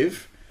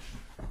negative?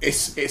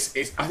 It's.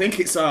 I think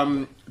it's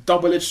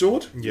double-edged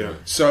sword. Yeah.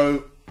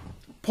 So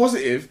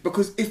positive,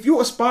 because if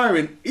you're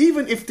aspiring,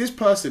 even if this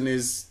person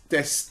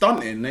they're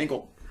stunting, they ain't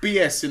got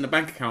BS in the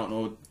bank account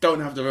or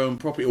don't have their own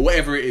property or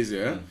whatever it is,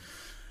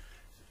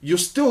 you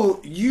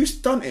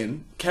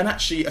stunting can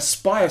actually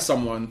aspire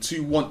someone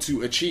to want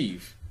to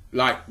achieve,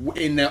 like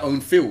in their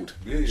own field.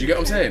 Do you get what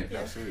I'm saying? Yeah,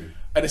 absolutely.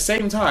 At the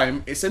same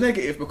time, it's a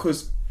negative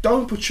because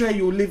don't portray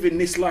you're living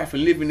this life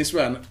and living this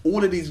way. And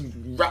all of these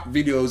rap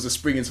videos are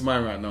springing to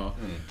mind right now.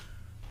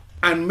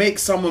 And make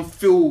someone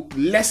feel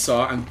lesser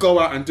and go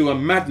out and do a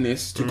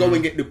madness to go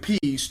and get the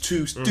P's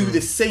to do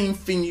the same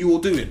thing you're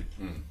doing.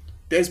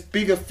 There's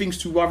bigger things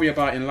to worry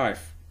about in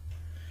life.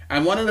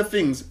 And one of the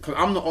things, because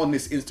I'm not on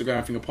this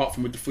Instagram thing apart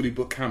from with the Fully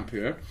Booked Camp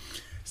here,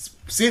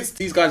 since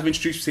these guys have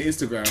introduced me to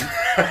Instagram,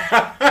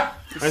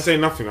 I say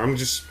nothing. I'm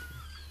just.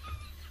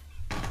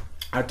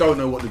 I don't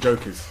know what the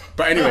joke is.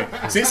 But anyway,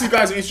 since these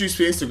guys have introduced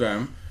me to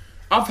Instagram,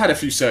 I've had a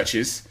few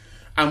searches.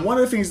 And one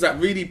of the things that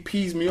really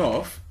pees me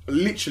off,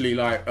 literally,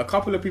 like, a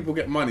couple of people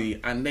get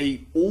money and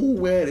they all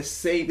wear the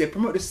same, they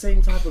promote the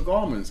same type of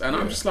garments. And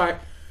I'm just like,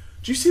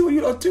 do you see what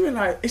you're doing?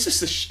 Like, it's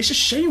just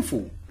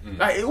shameful.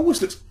 Like, it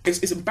always looks,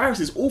 it's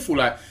embarrassing, it's awful.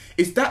 Like,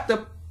 is that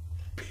the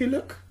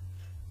pillock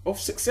of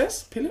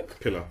success? Pillock?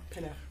 Pillar.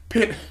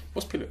 Pillock.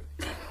 What's pillock?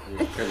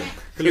 Pillar.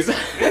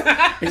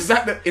 Is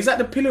that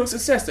the pillar of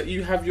success that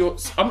you have your?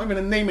 I'm not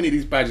going to name any of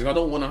these badges. I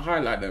don't want to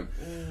highlight them.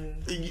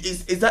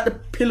 Is that the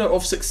pillar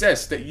of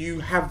success that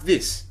you have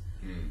this?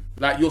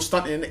 Like you're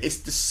stunting. It's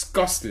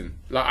disgusting.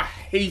 Like I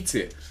hate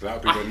it. So that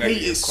would be the I hate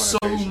negative it so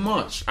connotation.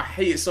 much. I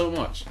hate it so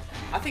much.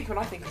 I think when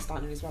I think of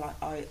stunting as well,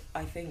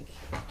 I think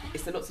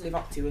it's a lot to live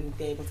up to and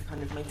be able to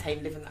kind of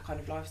maintain living that kind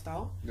of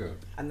lifestyle. Yeah.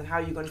 And then how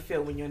are you going to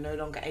feel when you're no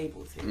longer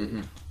able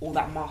to? All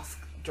that mask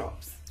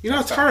drops. You know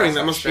how tiring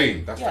that must shame.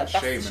 be. That's Yeah, that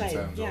that's shame the in shame,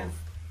 terms yeah. of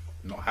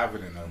not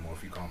having it no more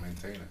if you can't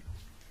maintain it.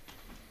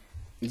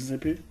 Is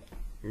it P?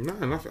 No,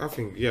 I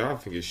think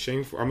it's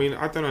shameful. I mean,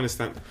 I don't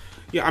understand.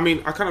 Yeah, I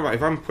mean, I kind of like,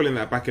 if I'm pulling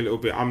that back a little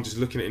bit, I'm just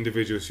looking at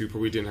individuals who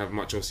probably didn't have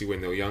much, obviously,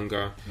 when they were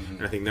younger,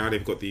 and I think now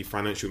they've got the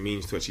financial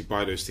means to actually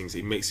buy those things.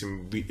 It makes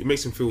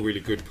them feel really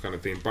good, kind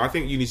of thing. But I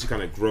think you need to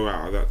kind of grow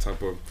out of that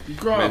type of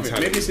Grow up.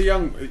 mentality. Maybe it's a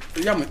young.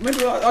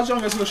 Maybe us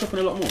young guys who are shopping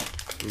a lot more.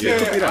 Yeah.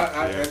 Could be that.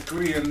 I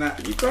agree in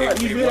that. You grow up,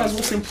 you It realise was-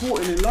 what's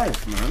important in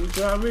life, man.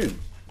 Do you know what I mean?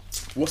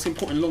 What's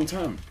important long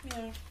term? Yeah.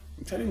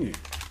 I'm telling you.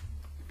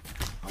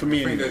 I For me,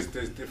 think anyway.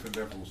 there's different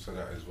levels to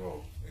that as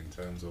well.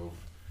 terms of,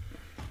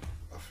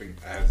 I think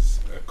as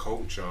a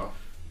culture,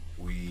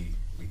 we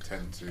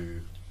tend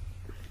to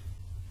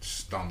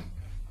stunt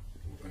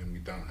when we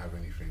don't have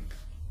anything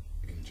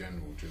in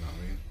general. Do you know what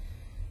I mean?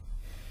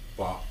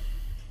 But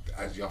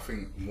I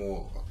think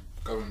more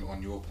going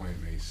on your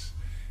point, Mace,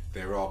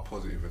 there are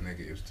positive and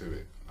negatives to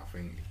it. I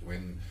think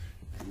when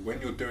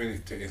you're doing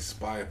it to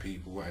inspire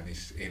people and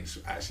it's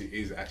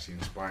actually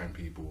inspiring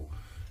people,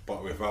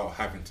 but without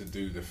having to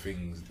do the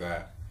things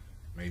that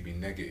may be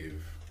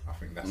negative, I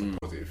think that's a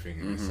positive thing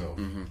in itself.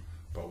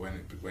 But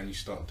when you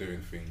start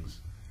doing things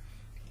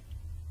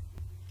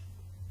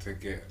to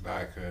get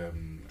like a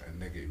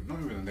negative, not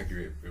even a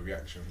negative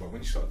reaction, but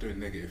when you start doing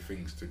negative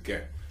things to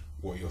get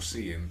what you're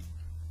seeing,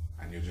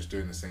 and you're just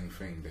doing the same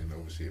thing, then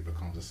obviously it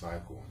becomes a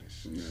cycle, and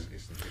it's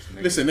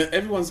negative. Listen,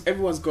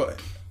 everyone's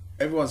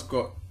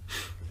got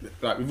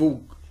like we've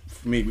all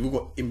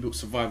got inbuilt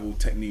survival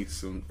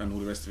techniques and all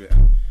the rest of it.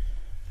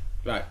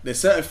 Like there's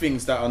certain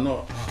things that are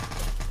not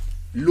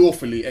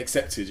lawfully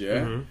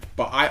accepted,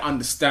 but I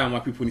understand why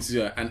people need to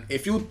do it. And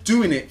if you're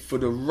doing it for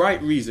the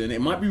right reason, it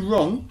might be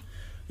wrong.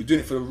 You're doing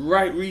it for the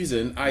right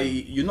reason.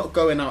 You're not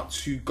going out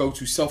to go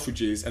to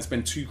Selfridges and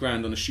spend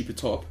 $2,000 on a stupid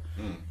top.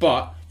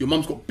 But your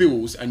mum's got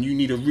bills and you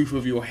need a roof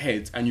over your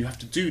head and you have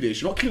to do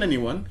this. You're not killing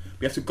anyone,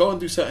 but you have to go and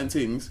do certain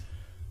things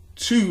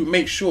to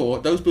make sure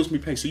those bills can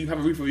be paid so you have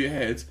a roof over your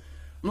head.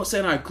 I'm not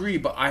saying I agree,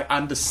 but I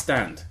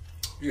understand.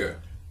 Yeah.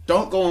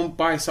 Don't go and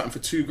buy something for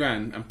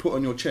 $2,000 and put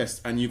on your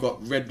chest and you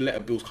got red letter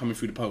bills coming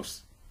through the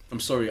post. I'm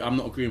sorry, I'm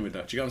not agreeing with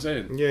that. Do you get what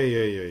I'm saying?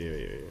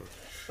 Yeah.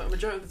 But the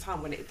majority of the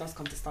time when it does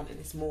come to stunting,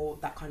 it's more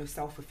that kind of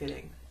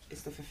self-fulfilling.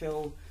 It's to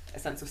fulfill a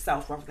sense of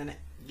self rather than it.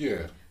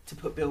 Yeah. To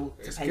pay bills.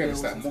 It's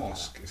that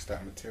mask. It's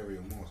that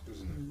material mask,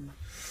 isn't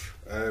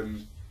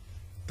it?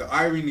 The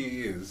irony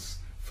is,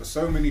 for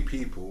so many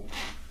people,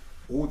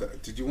 all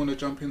that. Did you want to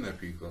jump in there,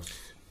 Picos?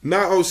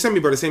 No, semi,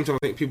 but at the same time, I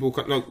think people.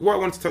 No, what I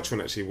wanted to touch on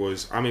actually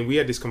was, I mean, we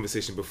had this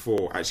conversation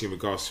before, actually, in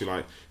regards to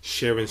like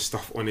sharing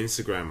stuff on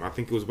Instagram. I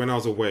think it was when I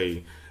was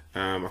away.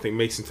 I think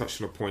Mason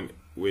touched on a point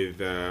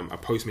with a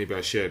post maybe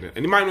I shared,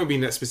 and it might not be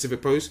in that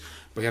specific post,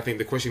 but I think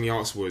the question he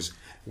asked was,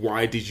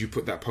 why did you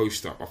put that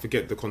post up? I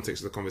forget the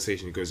context of the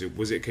conversation. He goes,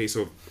 was it a case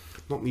of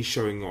not me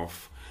showing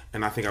off?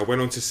 And I think I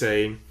went on to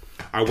say,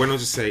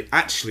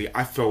 actually,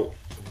 I felt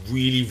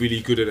really,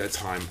 really good at that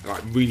time,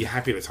 like really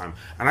happy at the time,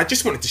 and I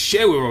just wanted to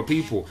share with other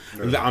people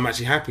that I'm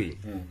actually happy,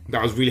 that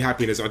I was really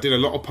happy. And I did a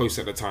lot of posts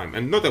at the time,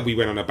 and not that we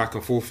went on a back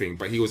and forth thing,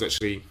 but he was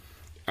actually.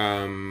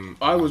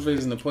 I was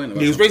raising a point.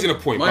 He was raising a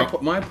point.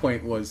 My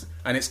point was,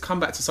 and it's come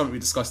back to something we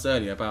discussed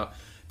earlier about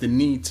the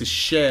need to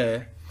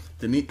share,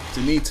 the need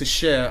to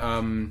share,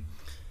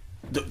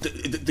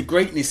 the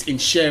greatness in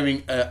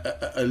sharing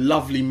a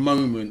lovely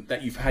moment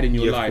that you've had in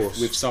your life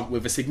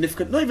with a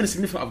significant, not even a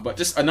significant other, but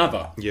just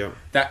another. Yeah.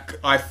 That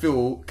I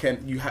feel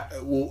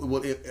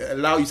will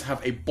allow you to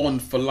have a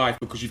bond for life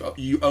because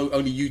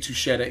only you two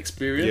share that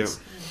experience.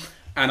 Yeah.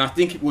 And I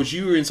think it was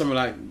you were in somewhere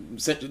like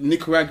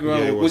Nicaragua.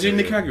 Yeah, was you in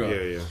Nicaragua?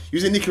 Yeah. You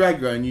was in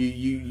Nicaragua, and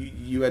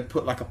you had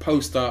put like a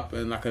post up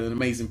and like an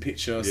amazing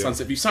picture,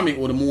 sunset view, something,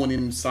 or the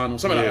morning sun, or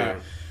something like that.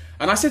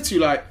 And I said to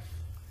you, like,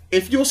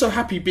 if you're so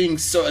happy being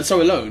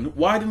so alone,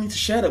 why do you need to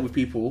share that with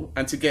people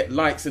and to get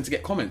likes and to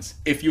get comments?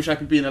 If you're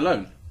happy being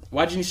alone,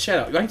 why do you need to share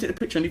that? Why don't you take the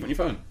picture and leave it on your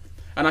phone?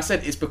 And I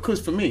said it's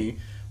because for me,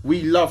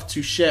 we love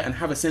to share and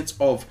have a sense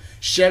of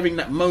sharing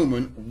that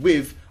moment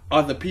with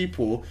other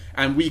people,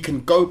 and we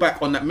can go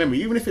back on that memory,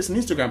 even if it's an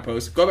Instagram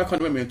post, go back on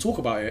the memory and talk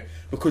about it,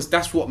 because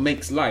that's what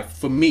makes life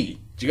for me.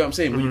 Do you get what I'm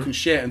saying? When you can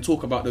share and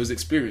talk about those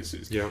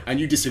experiences. Yeah. And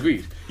you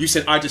disagreed. You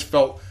said I just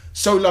felt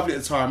so lovely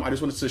at the time. I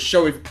just wanted to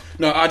show it.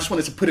 No, I just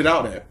wanted to put it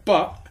out there.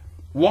 But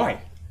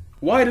why?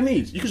 Why the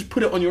need? You can just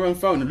put it on your own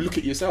phone and look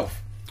at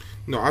yourself.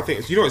 No, I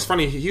think it's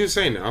funny. He was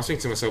saying that. I was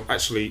thinking to myself,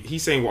 actually,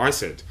 he's saying what I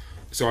said.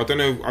 So I don't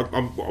know.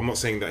 I'm not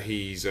saying that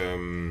he's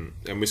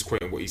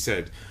misquoting what he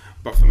said,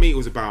 but for me, it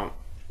was about.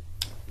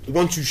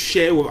 Want to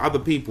share with other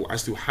people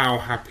as to how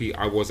happy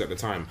I was at the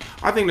time.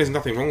 I think there's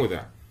nothing wrong with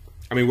that.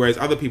 I mean, whereas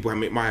other people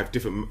might have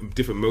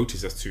different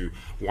motives as to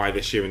why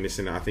they're sharing this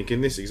and that. I think in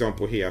this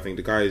example here, I think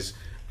the guy's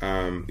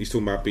he's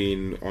talking about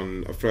being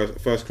on a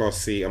first class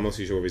seat. I'm not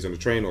too sure if he's on a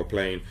train or a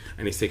plane,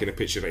 and he's taking a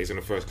picture that he's on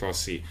a first class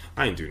seat.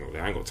 I ain't doing all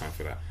that. I ain't got time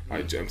for that.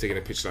 I'm taking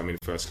a picture that I'm in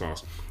first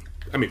class.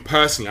 I mean,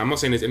 personally, I'm not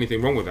saying there's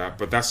anything wrong with that,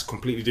 but that's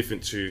completely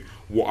different to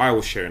what I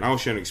was sharing. I was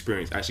sharing an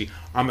experience. Actually,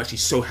 I'm actually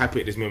so happy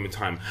at this moment in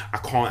time. I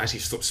can't actually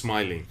stop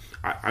smiling.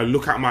 I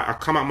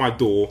come out my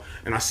door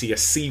and I see a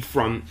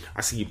seafront.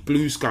 I see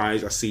blue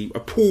skies. I see a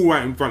pool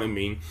right in front of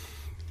me.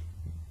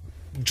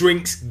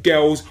 Drinks,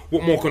 girls.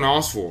 What more can I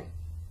ask for?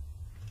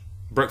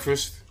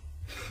 Breakfast.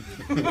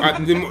 What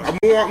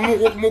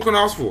more can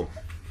I ask for?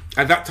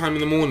 At that time in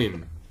the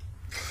morning.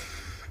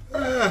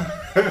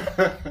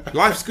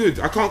 Life's good.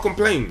 I can't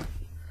complain.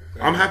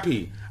 I'm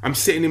happy. I'm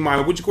sitting in my,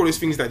 what do you call those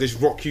things that just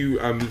rock you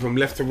from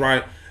left to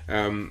right?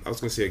 I was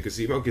going to say a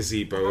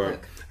gazebo.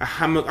 A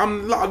hammock.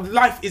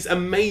 Life is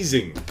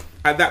amazing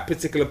at that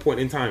particular point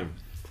in time.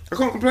 I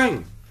can't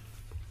complain.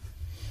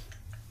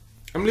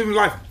 I'm living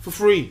life for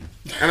free,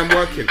 and I'm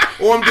working.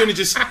 All I'm doing is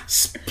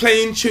just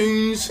playing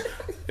tunes,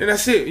 and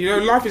that's it. You know,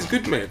 life is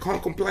good, man.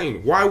 Can't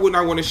complain. Why wouldn't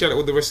I want to share that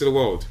with the rest of the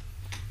world?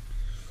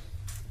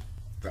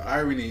 The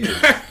irony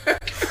is,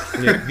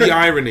 Yeah, the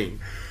irony.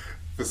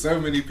 for so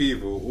many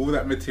people, all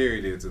that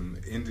materialism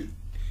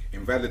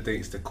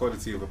invalidates the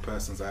quality of a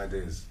person's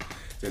ideas.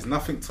 There's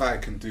nothing Ty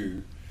can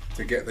do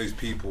to get those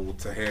people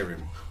to hear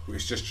him,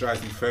 which just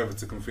drives me further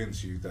to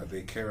convince you that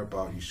they care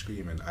about you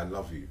screaming, "I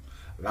love you,"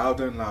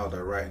 louder and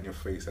louder, right in your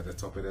face at the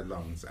top of their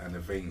lungs and the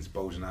veins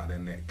bulging out their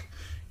neck.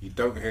 You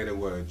don't hear the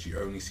words, you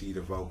only see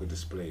the vulgar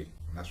display.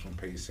 And that's from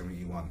page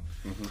 71.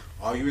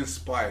 Are you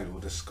inspired or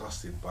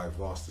disgusted by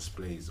vast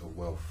displays of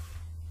wealth?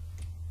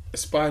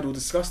 Inspired or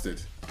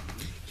disgusted?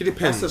 It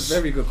depends. That's a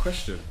very good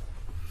question.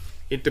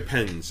 It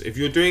depends. If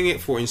you're doing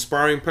it for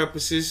inspiring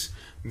purposes,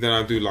 then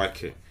I do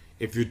like it.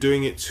 If you're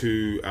doing it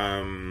to, I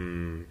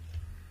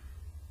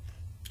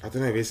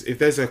don't know, if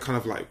there's a kind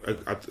of like,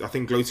 I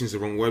think gloating is the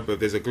wrong word,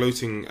 but there's a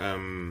gloating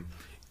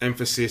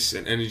emphasis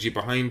and energy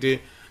behind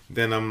it,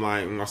 then I'm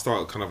like, I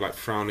start kind of like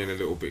frowning a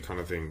little bit, kind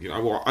of thing. You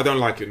know, well, I don't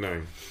like it.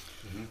 No.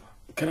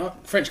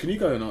 French? Can you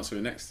go and answer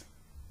it next?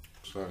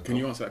 Sorry, Can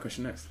you answer that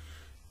question next?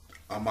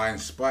 Am I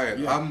inspired?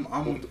 Yeah. I'm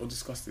or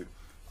disgusted.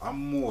 I'm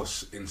more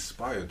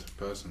inspired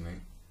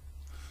personally.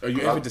 Are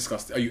you ever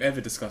disgusted? Are you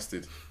ever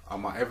disgusted?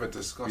 Am I ever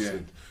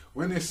disgusted?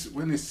 When it's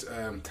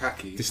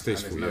tacky and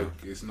Distasteful,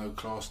 there's no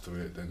class to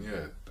it, then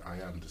yeah,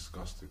 I am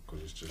disgusted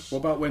because it's just. What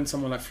about when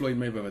someone like Floyd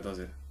Mayweather does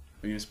it?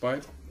 Are you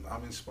inspired?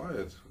 I'm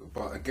inspired,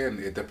 but again,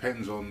 it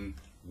depends on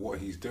what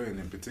he's doing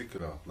in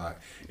particular. Like,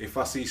 if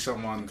I see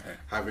someone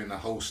having a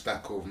whole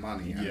stack of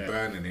money and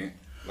burning it,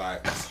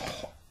 like,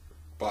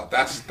 but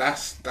that's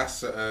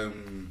a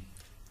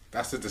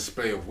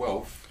display of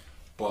wealth.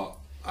 But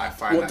I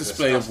find What that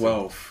display disgusting. of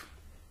wealth?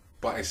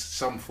 But it's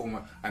some form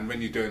of, and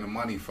when you're doing a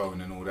money phone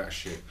and all that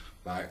shit,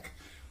 like,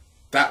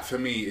 that for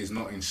me is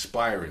not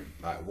inspiring.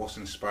 Like, what's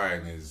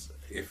inspiring is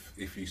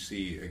if you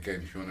see,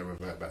 again, if you want to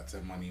revert back to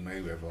Money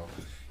Mayweather,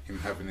 him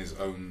having his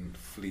own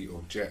fleet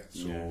of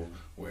jets or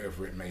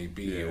whatever it may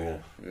be,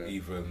 or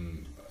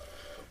even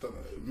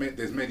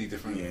there's many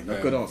different.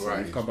 Good answer.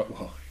 varieties. Come back.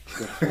 Well,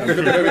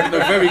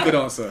 very good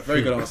answer.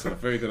 Very good answer.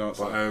 Very good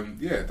answer. But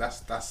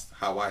that's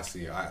how I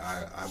see it.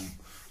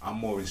 I'm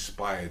more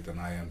inspired than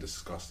I am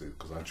disgusted,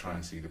 because I try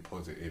and see the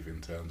positive in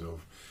terms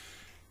of,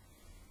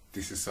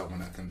 this is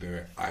someone that can do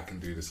it. I can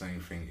do the same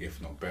thing, if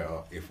not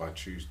better, if I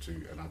choose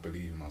to, and I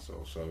believe in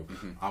myself. So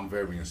I'm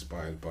very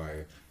inspired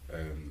by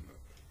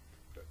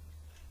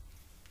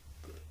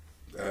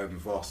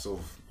vast sort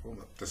of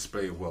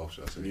display of wealth,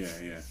 should I say?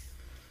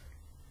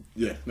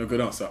 Yeah. No,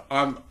 good answer.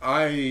 I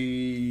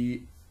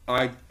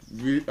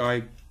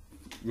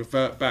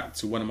revert back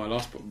to one of my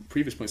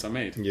previous points I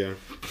made. Yeah.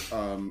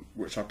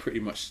 Which I pretty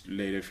much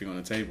laid everything on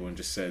the table and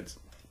just said,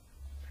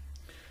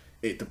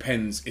 it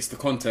depends. It's the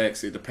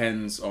context. It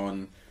depends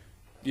on,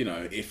 you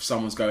know, if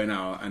someone's going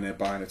out and they're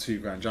buying a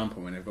 $2,000 jumper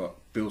when they've got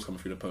bills coming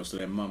through the post, or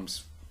their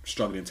mum's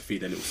struggling to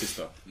feed their little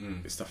sister,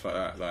 and stuff like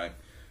that. Like,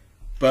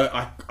 but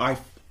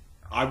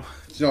I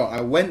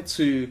went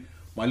to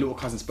my little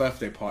cousin's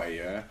birthday party.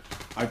 Yeah,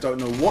 I don't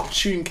know what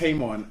tune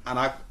came on,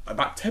 and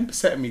about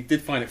 10% of me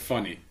did find it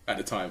funny at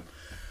the time,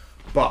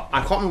 but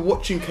I can't remember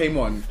what tune came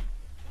on.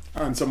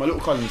 And so my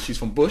little cousin, she's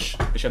from Bush.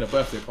 She had a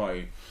birthday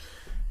party,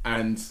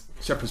 and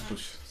Shepherd's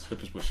Bush,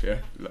 yeah,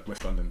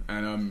 West London.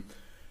 And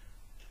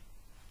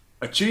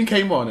a tune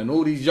came on, and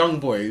all these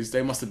young boys,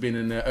 they must have been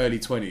in their early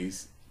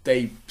 20s.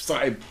 They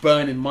started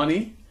burning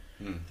money,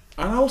 and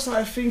I was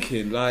started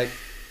thinking, like,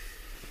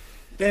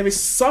 there is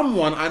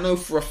someone I know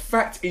for a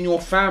fact in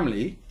your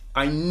family.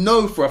 I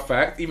know for a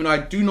fact, even though I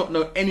do not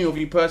know any of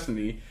you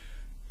personally,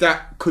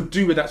 that could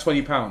do with that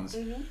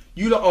 £20.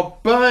 You lot are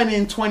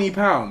burning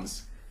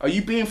 £20. Are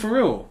you being for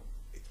real?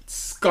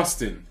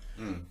 Disgusting.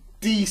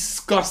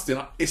 Disgusting.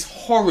 It's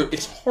horrid.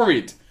 It's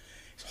horrid.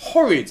 It's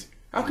horrid.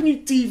 How can you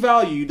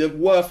devalue the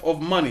worth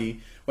of money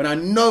when I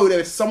know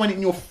there's someone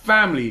in your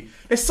family,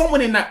 there's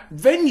someone in that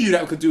venue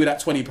that could do with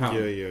that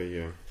 £20?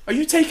 Yeah. Are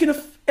you taking a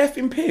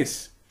effing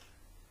piss?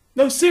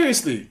 No,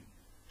 seriously.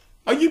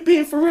 Are you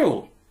being for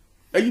real?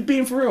 Are you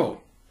being for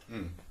real?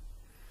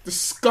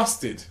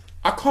 Disgusted.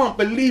 I can't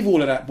believe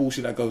all of that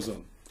bullshit that goes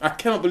on. I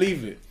cannot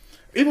believe it.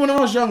 Even when I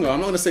was younger, I'm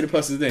not going to say the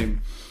person's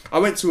name, I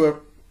went to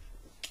a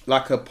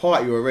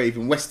party or a rave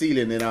in West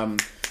Ealing in,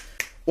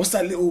 what's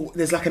that little,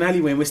 there's like an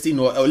alleyway in West Ealing,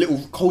 or a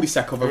little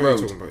cul-de-sac of a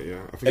road. A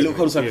little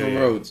cul-de-sac of a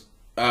road.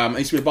 There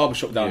used to be a barber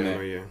shop down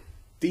there. Yeah.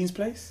 Dean's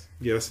Place?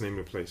 Yeah, that's the name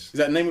of the place. Is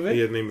that the name of it?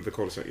 Yeah, the name of the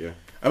cul-de-sac, yeah.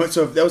 I went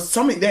to there was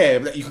something there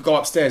that you could go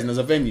upstairs and there's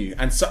a venue,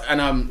 and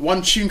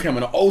one tune came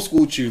on, an old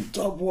school tune,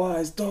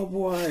 Dubwise. Do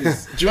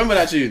you remember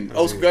that tune?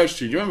 Old school girls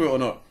tune. Do you remember it or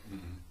not?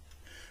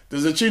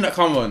 There's a tune that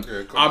come on.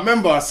 Yeah, I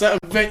remember a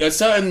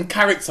certain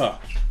character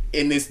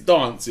in this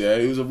dance. Yeah,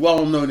 he was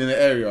well known in the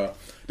area.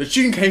 The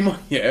tune came on,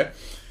 yeah,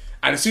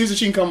 and as soon as the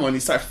tune come on, he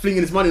started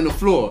flinging his money on the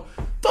floor.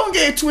 Don't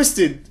get it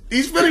twisted.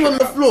 He's running on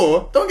the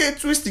floor. Don't get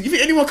it twisted. You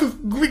think anyone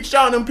could reach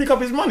down and pick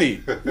up his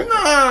money?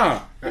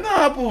 Nah,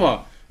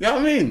 Puma. You know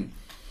what I mean?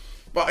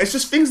 But it's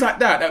just things like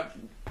that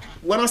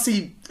when I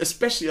see,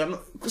 especially,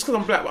 just because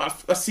I'm black,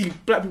 but I see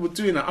black people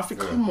doing that, I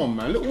think, come on,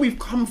 man, look where we've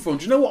come from.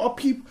 Do you know what our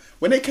people,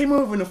 when they came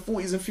over in the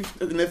 40s and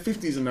 50s, in their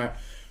 50s and that,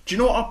 do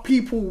you know what our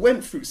people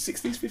went through?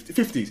 60s,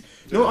 50s? Do you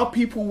know what our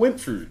people went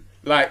through?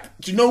 Like,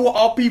 do you know what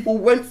our people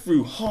went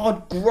through?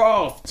 Hard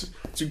graft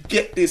to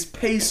get this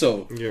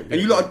peso. And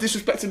you lot are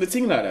disrespecting the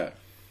thing like that.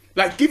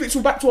 Like, give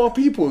it back to our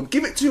people.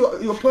 Give it to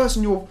your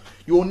person,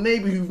 your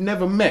neighbour who you've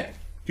never met,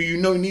 who you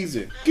know needs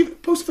it.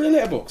 Post it for the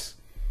letterbox.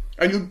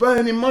 And you're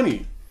burning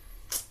money.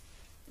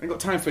 I ain't got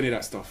time for any of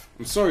that stuff.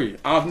 I'm sorry.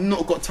 I've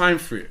not got time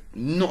for it.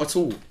 Not at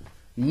all.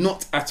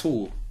 Not at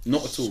all.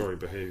 Not at all. Sorry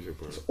behaviour,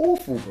 bro. It's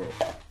awful, bro.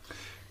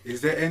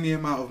 Is there any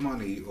amount of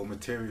money or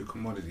material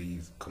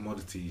commodities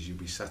you'd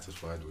be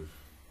satisfied with?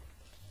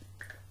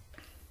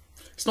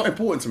 It's not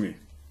important to me.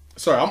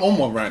 Sorry, I'm on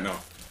one right now.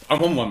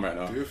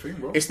 Do your thing,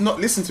 bro. It's not,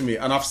 listen to me,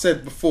 and I've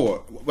said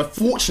before, but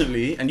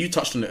fortunately, and you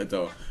touched on it,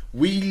 Adele,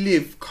 we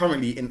live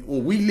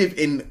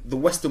in the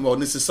Western world,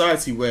 in a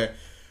society where,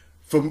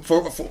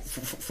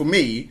 for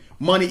me,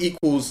 money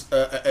equals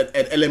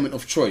an element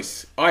of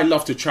choice. I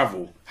love to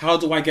travel. How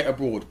do I get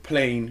abroad?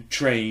 Plane,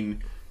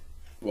 train,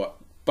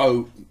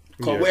 boat,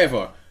 car,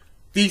 whatever.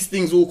 These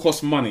things all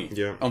cost money.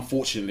 Yeah.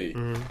 Unfortunately,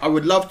 I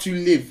would love to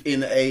live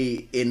in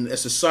a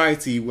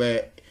society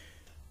where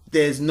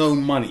there's no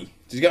money.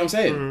 Do you get what I'm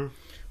saying?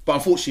 But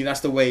unfortunately,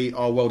 that's the way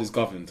our world is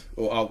governed,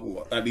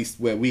 or at least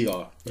where we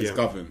are is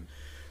governed.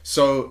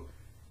 So,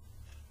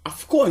 I've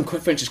forgotten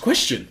French's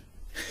question.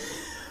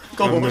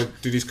 Go on.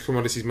 Do these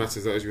commodities matter?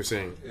 Is that as you were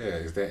saying? Yeah.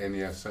 Is there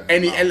any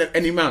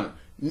any amount?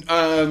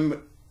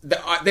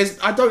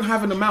 I don't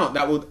have an amount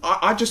that would.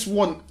 I just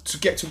want to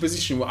get to a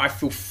position where I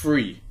feel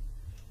free.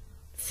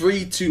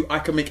 I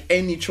can make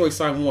any choice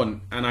I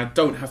want, and I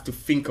don't have to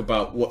think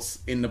about what's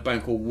in the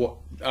bank or what.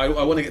 I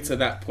want to get to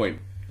that point.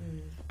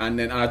 And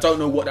then I don't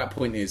know what that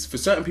point is. For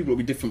certain people, it'll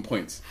be different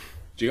points.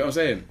 Do you get what I'm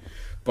saying?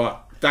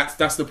 But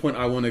that's the point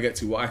I want to get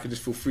to, where I can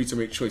just feel free to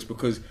make choice,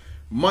 because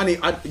money,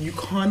 you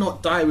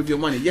cannot die with your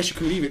money. Yes, you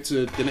can leave it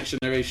to the next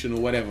generation or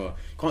whatever.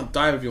 You can't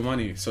die with your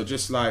money. So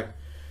just like,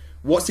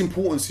 what's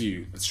important to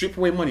you? Strip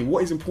away money.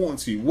 What is important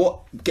to you?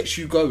 What gets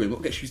you going?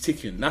 What gets you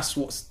ticking? That's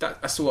the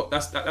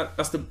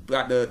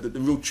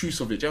real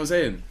truth of it. Do you know what I'm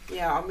saying?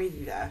 Yeah, I'm with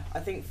you there. I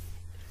think,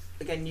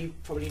 again, you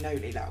probably know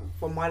me, that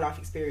from my life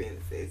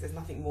experiences, there's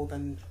nothing more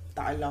than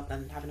that I love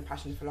than having a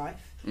passion for life.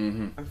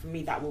 And for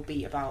me, that will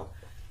be about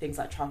things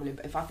like travelling.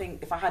 But if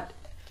I had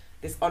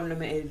this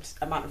unlimited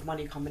amount of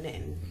money coming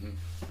in,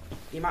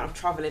 the amount of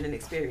travelling and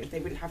experience, they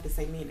wouldn't have the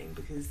same meaning,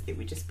 because it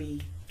would just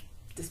be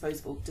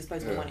disposable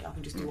money. I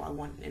can just do what I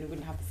want, and it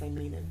wouldn't have the same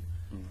meaning.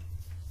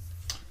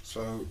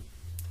 So,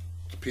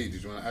 Pete,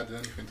 did you want to add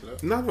anything to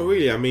that? No, not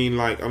really. I mean,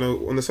 like, I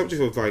know on the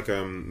subject of like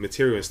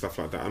material and stuff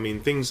like that. I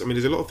mean, there's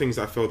a lot of things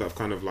that I feel that have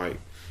kind of like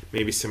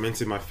maybe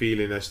cemented my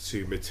feeling as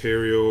to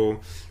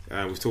material.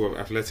 We've talked about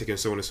athletic and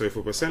so on and so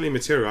forth, but certainly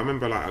material. I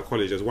remember like at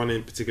college, there's one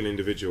in particular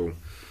individual.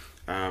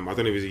 I don't know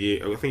if it was a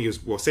year. I think he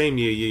was same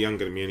year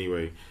younger than me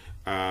anyway.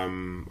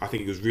 I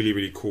think it was really,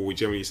 really cool. We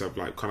generally used to have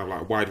like kind of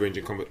like wide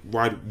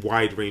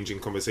ranging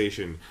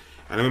conversation,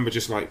 and I remember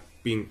just like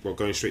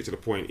going straight to the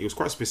point. It was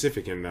quite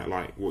specific in that,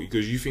 like,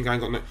 because you think I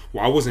ain't got no.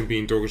 Well, I wasn't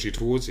being derogatory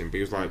towards him, but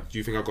he was like, "Do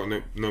you think I got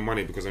no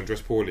money because I'm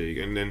dressed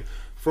poorly?" And then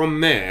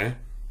from there,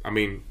 I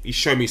mean, he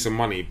showed me some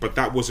money, but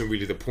that wasn't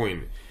really the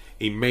point.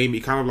 He made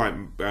me kind of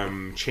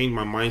like change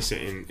my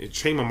mindset, and it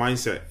changed my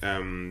mindset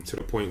to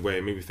the point where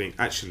it made me think,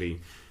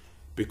 actually,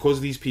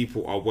 because these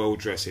people are well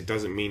dressed, it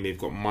doesn't mean they've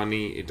got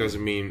money. It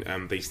doesn't mean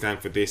they stand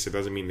for this. It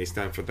doesn't mean they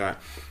stand for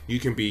that. You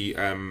can be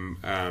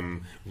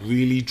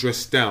really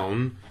dressed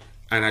down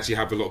and actually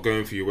have a lot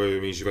going for you, whether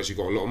it means you've actually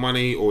got a lot of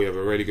money or you have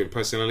a really good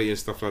personality and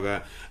stuff like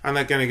that. And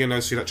again, I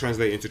see that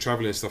translate into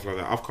traveling and stuff like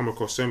that. I've come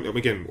across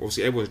again,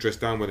 obviously everyone's dressed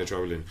down when they're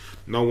traveling.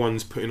 No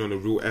one's putting on a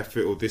real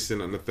effort or this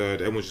and that and the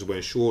third. Everyone's just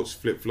wearing shorts,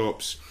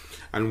 flip-flops,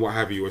 and what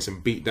have you, or some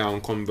beat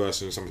down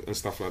Converse and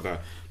stuff like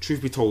that.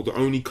 Truth be told, the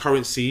only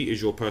currency is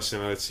your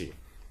personality,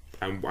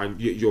 and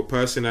your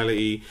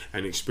personality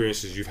and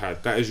experiences you've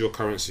had. That is your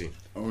currency.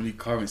 Only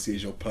currency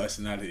is your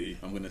personality.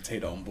 I'm going to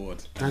take that on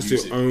board. That's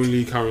your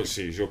only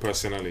currency, is your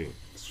personality.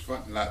 It's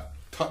fun, like,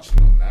 touching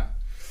on that.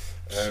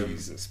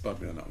 Jesus, spud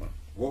me on that one.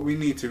 What we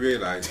need to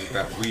realise is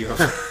that we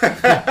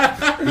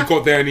are... We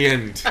got there in the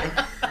end.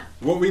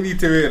 What we need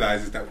to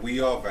realise is that we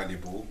are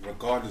valuable,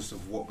 regardless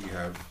of what we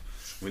have.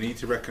 We need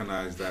to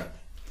recognise that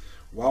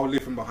while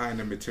living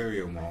behind a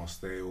material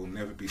mask, there will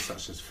never be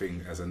such a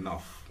thing as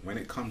enough when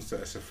it comes to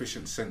a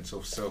sufficient sense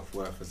of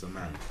self-worth as a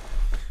man.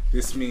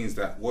 This means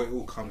that what it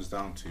all comes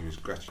down to is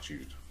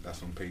gratitude.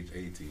 That's on page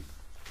 80.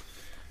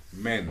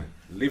 Men,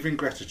 live in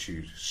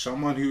gratitude.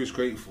 Someone who is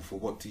grateful for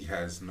what he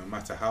has, no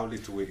matter how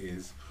little it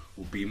is,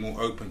 will be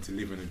more open to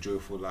living a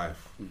joyful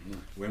life.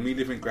 When we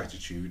live in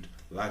gratitude,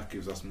 life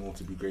gives us more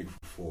to be grateful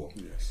for.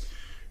 Yes.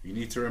 You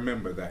need to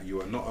remember that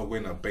you are not a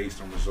winner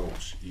based on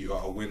results. You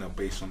are a winner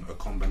based on a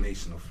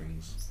combination of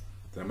things,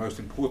 the most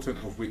important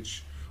of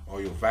which are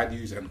your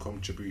values and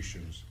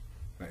contributions.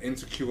 An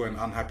insecure and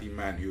unhappy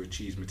man who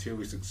achieves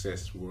material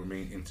success will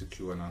remain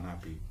insecure and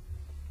unhappy.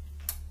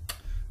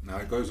 Now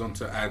it goes on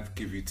to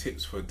give you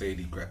tips for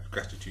daily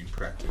gratitude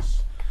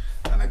practice.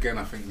 And again,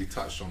 I think we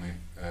touched on it.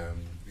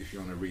 If you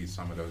want to read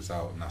some of those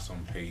out, and that's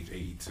on page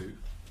 82.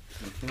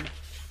 Okay.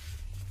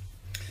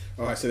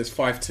 Alright, so there's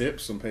 5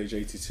 tips on page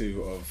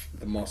 82 of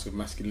The Mask of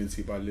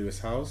Masculinity by Lewis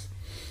Howes.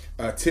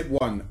 Tip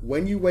 1,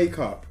 when you wake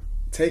up,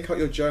 take out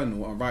your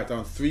journal and write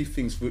down 3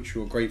 things for which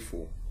you are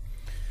grateful.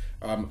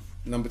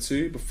 Number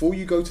 2, before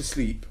you go to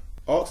sleep,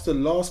 ask the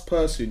last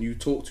person you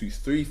talk to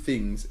 3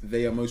 things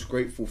they are most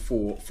grateful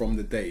for from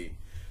the day.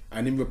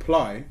 And in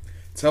reply,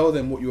 tell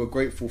them what you are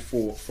grateful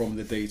for from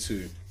the day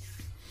too.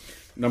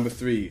 Number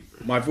 3,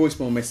 my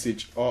voicemail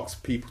message asks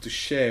people to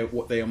share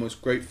what they are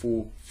most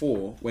grateful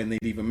for when they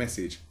leave a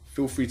message.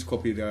 Feel free to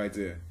copy the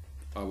idea.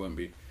 I won't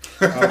be.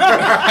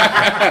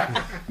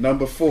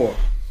 Number 4,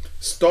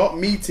 start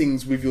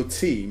meetings with your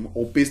team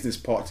or business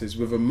partners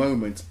with a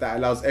moment that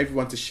allows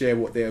everyone to share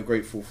what they are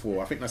grateful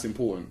for. I think that's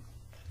important.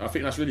 I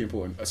think that's really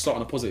important. Start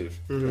on a positive.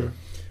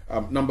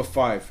 Number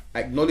 5,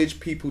 acknowledge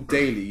people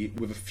daily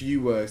with a few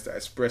words that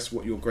express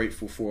what you're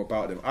grateful for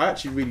about them. I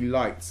actually really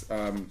liked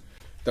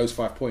those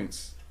 5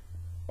 points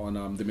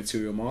on the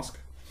material mask,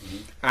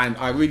 and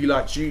I really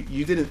liked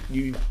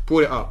you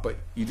brought it up, but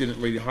you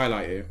didn't really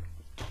highlight it.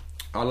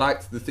 I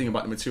liked the thing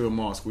about the material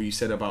mask where you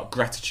said about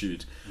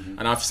gratitude,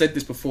 and I've said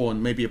this before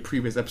in maybe a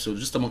previous episode,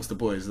 just amongst the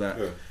boys, that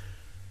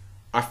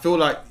I feel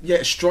like,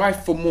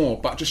 strive for more,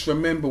 but just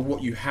remember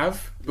what you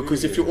have.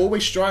 Because if you're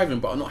always striving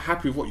but are not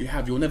happy with what you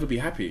have, you'll never be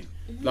happy.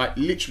 Like,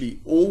 literally,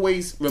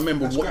 always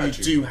remember what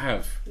gratitude. You do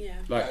have. Yeah.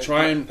 Like,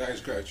 that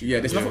is gratitude. Yeah,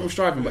 there's nothing wrong with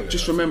striving, but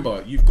just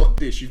remember, you've got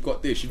this, you've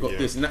got this, you've got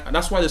this. And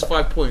that's why there's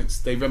 5 points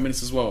they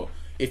reminisce as well.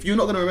 If you're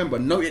not going to remember,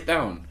 note it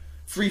down.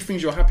 3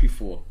 things you're happy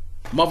for.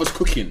 Mother's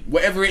cooking,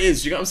 whatever it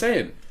is, you get what I'm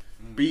saying?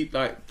 Be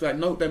like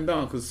note them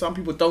down, because some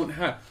people don't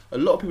have, a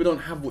lot of people don't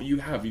have what you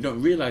have. You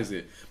don't realise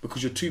it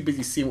because you're too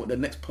busy seeing what the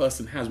next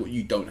person has, what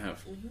you don't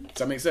have. Does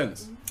that make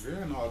sense?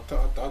 Yeah, no,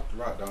 I'd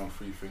write down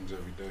 3 things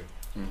every day,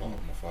 part of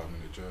my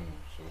 5-minute journal.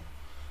 So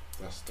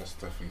that's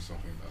definitely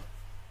something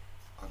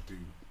that I do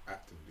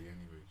actively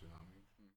anyway. Do you know what I mean?